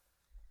Max.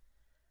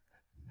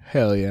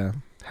 Hell yeah.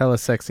 Hella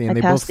sexy. And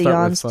they both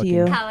start with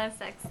fucking... Hella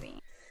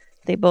sexy.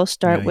 They both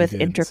start with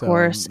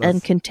intercourse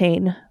and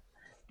contain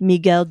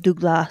Miguel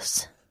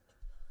Douglas.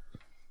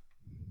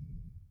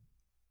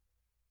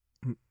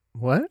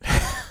 What?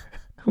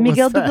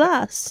 Miguel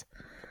Douglas.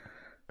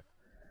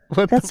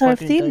 That's our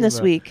theme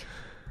this week.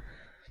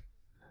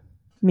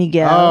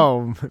 Miguel.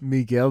 Oh,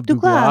 Miguel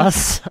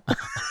Douglas.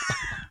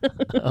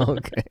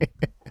 Okay.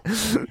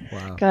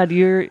 Wow. God,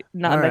 you're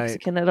not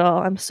Mexican at all.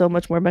 I'm so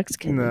much more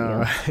Mexican than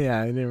you.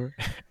 Yeah, I never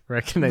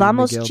recognized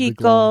Vamos, Miguel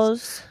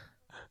chicos.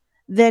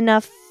 De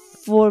una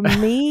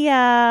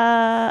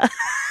formilla.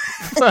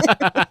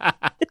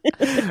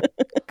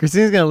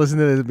 Christina's going to listen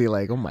to this and be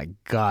like, oh my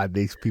God,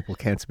 these people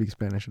can't speak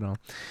Spanish at all.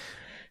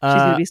 She's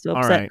going to be so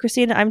upset. Right.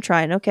 Christina, I'm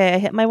trying. Okay, I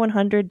hit my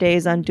 100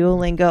 days on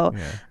Duolingo.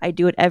 Yeah. I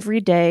do it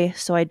every day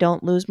so I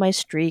don't lose my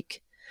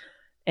streak.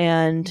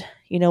 And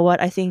you know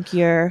what? I think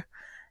you're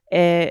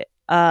a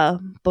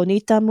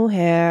bonita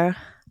mujer.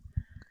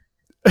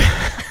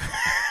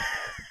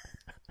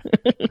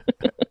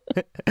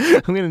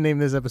 I'm going to name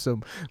this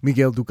episode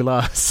Miguel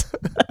Douglas.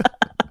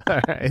 All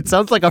right. It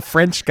sounds like a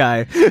French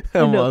guy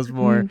almost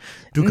more.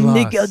 Douglas.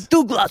 Miguel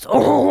Douglas.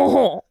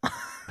 Oh.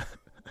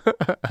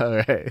 All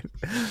right.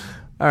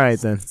 All right,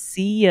 then.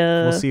 See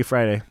ya. We'll see you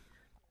Friday.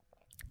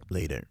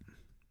 Later.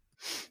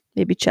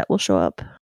 Maybe Chet will show up.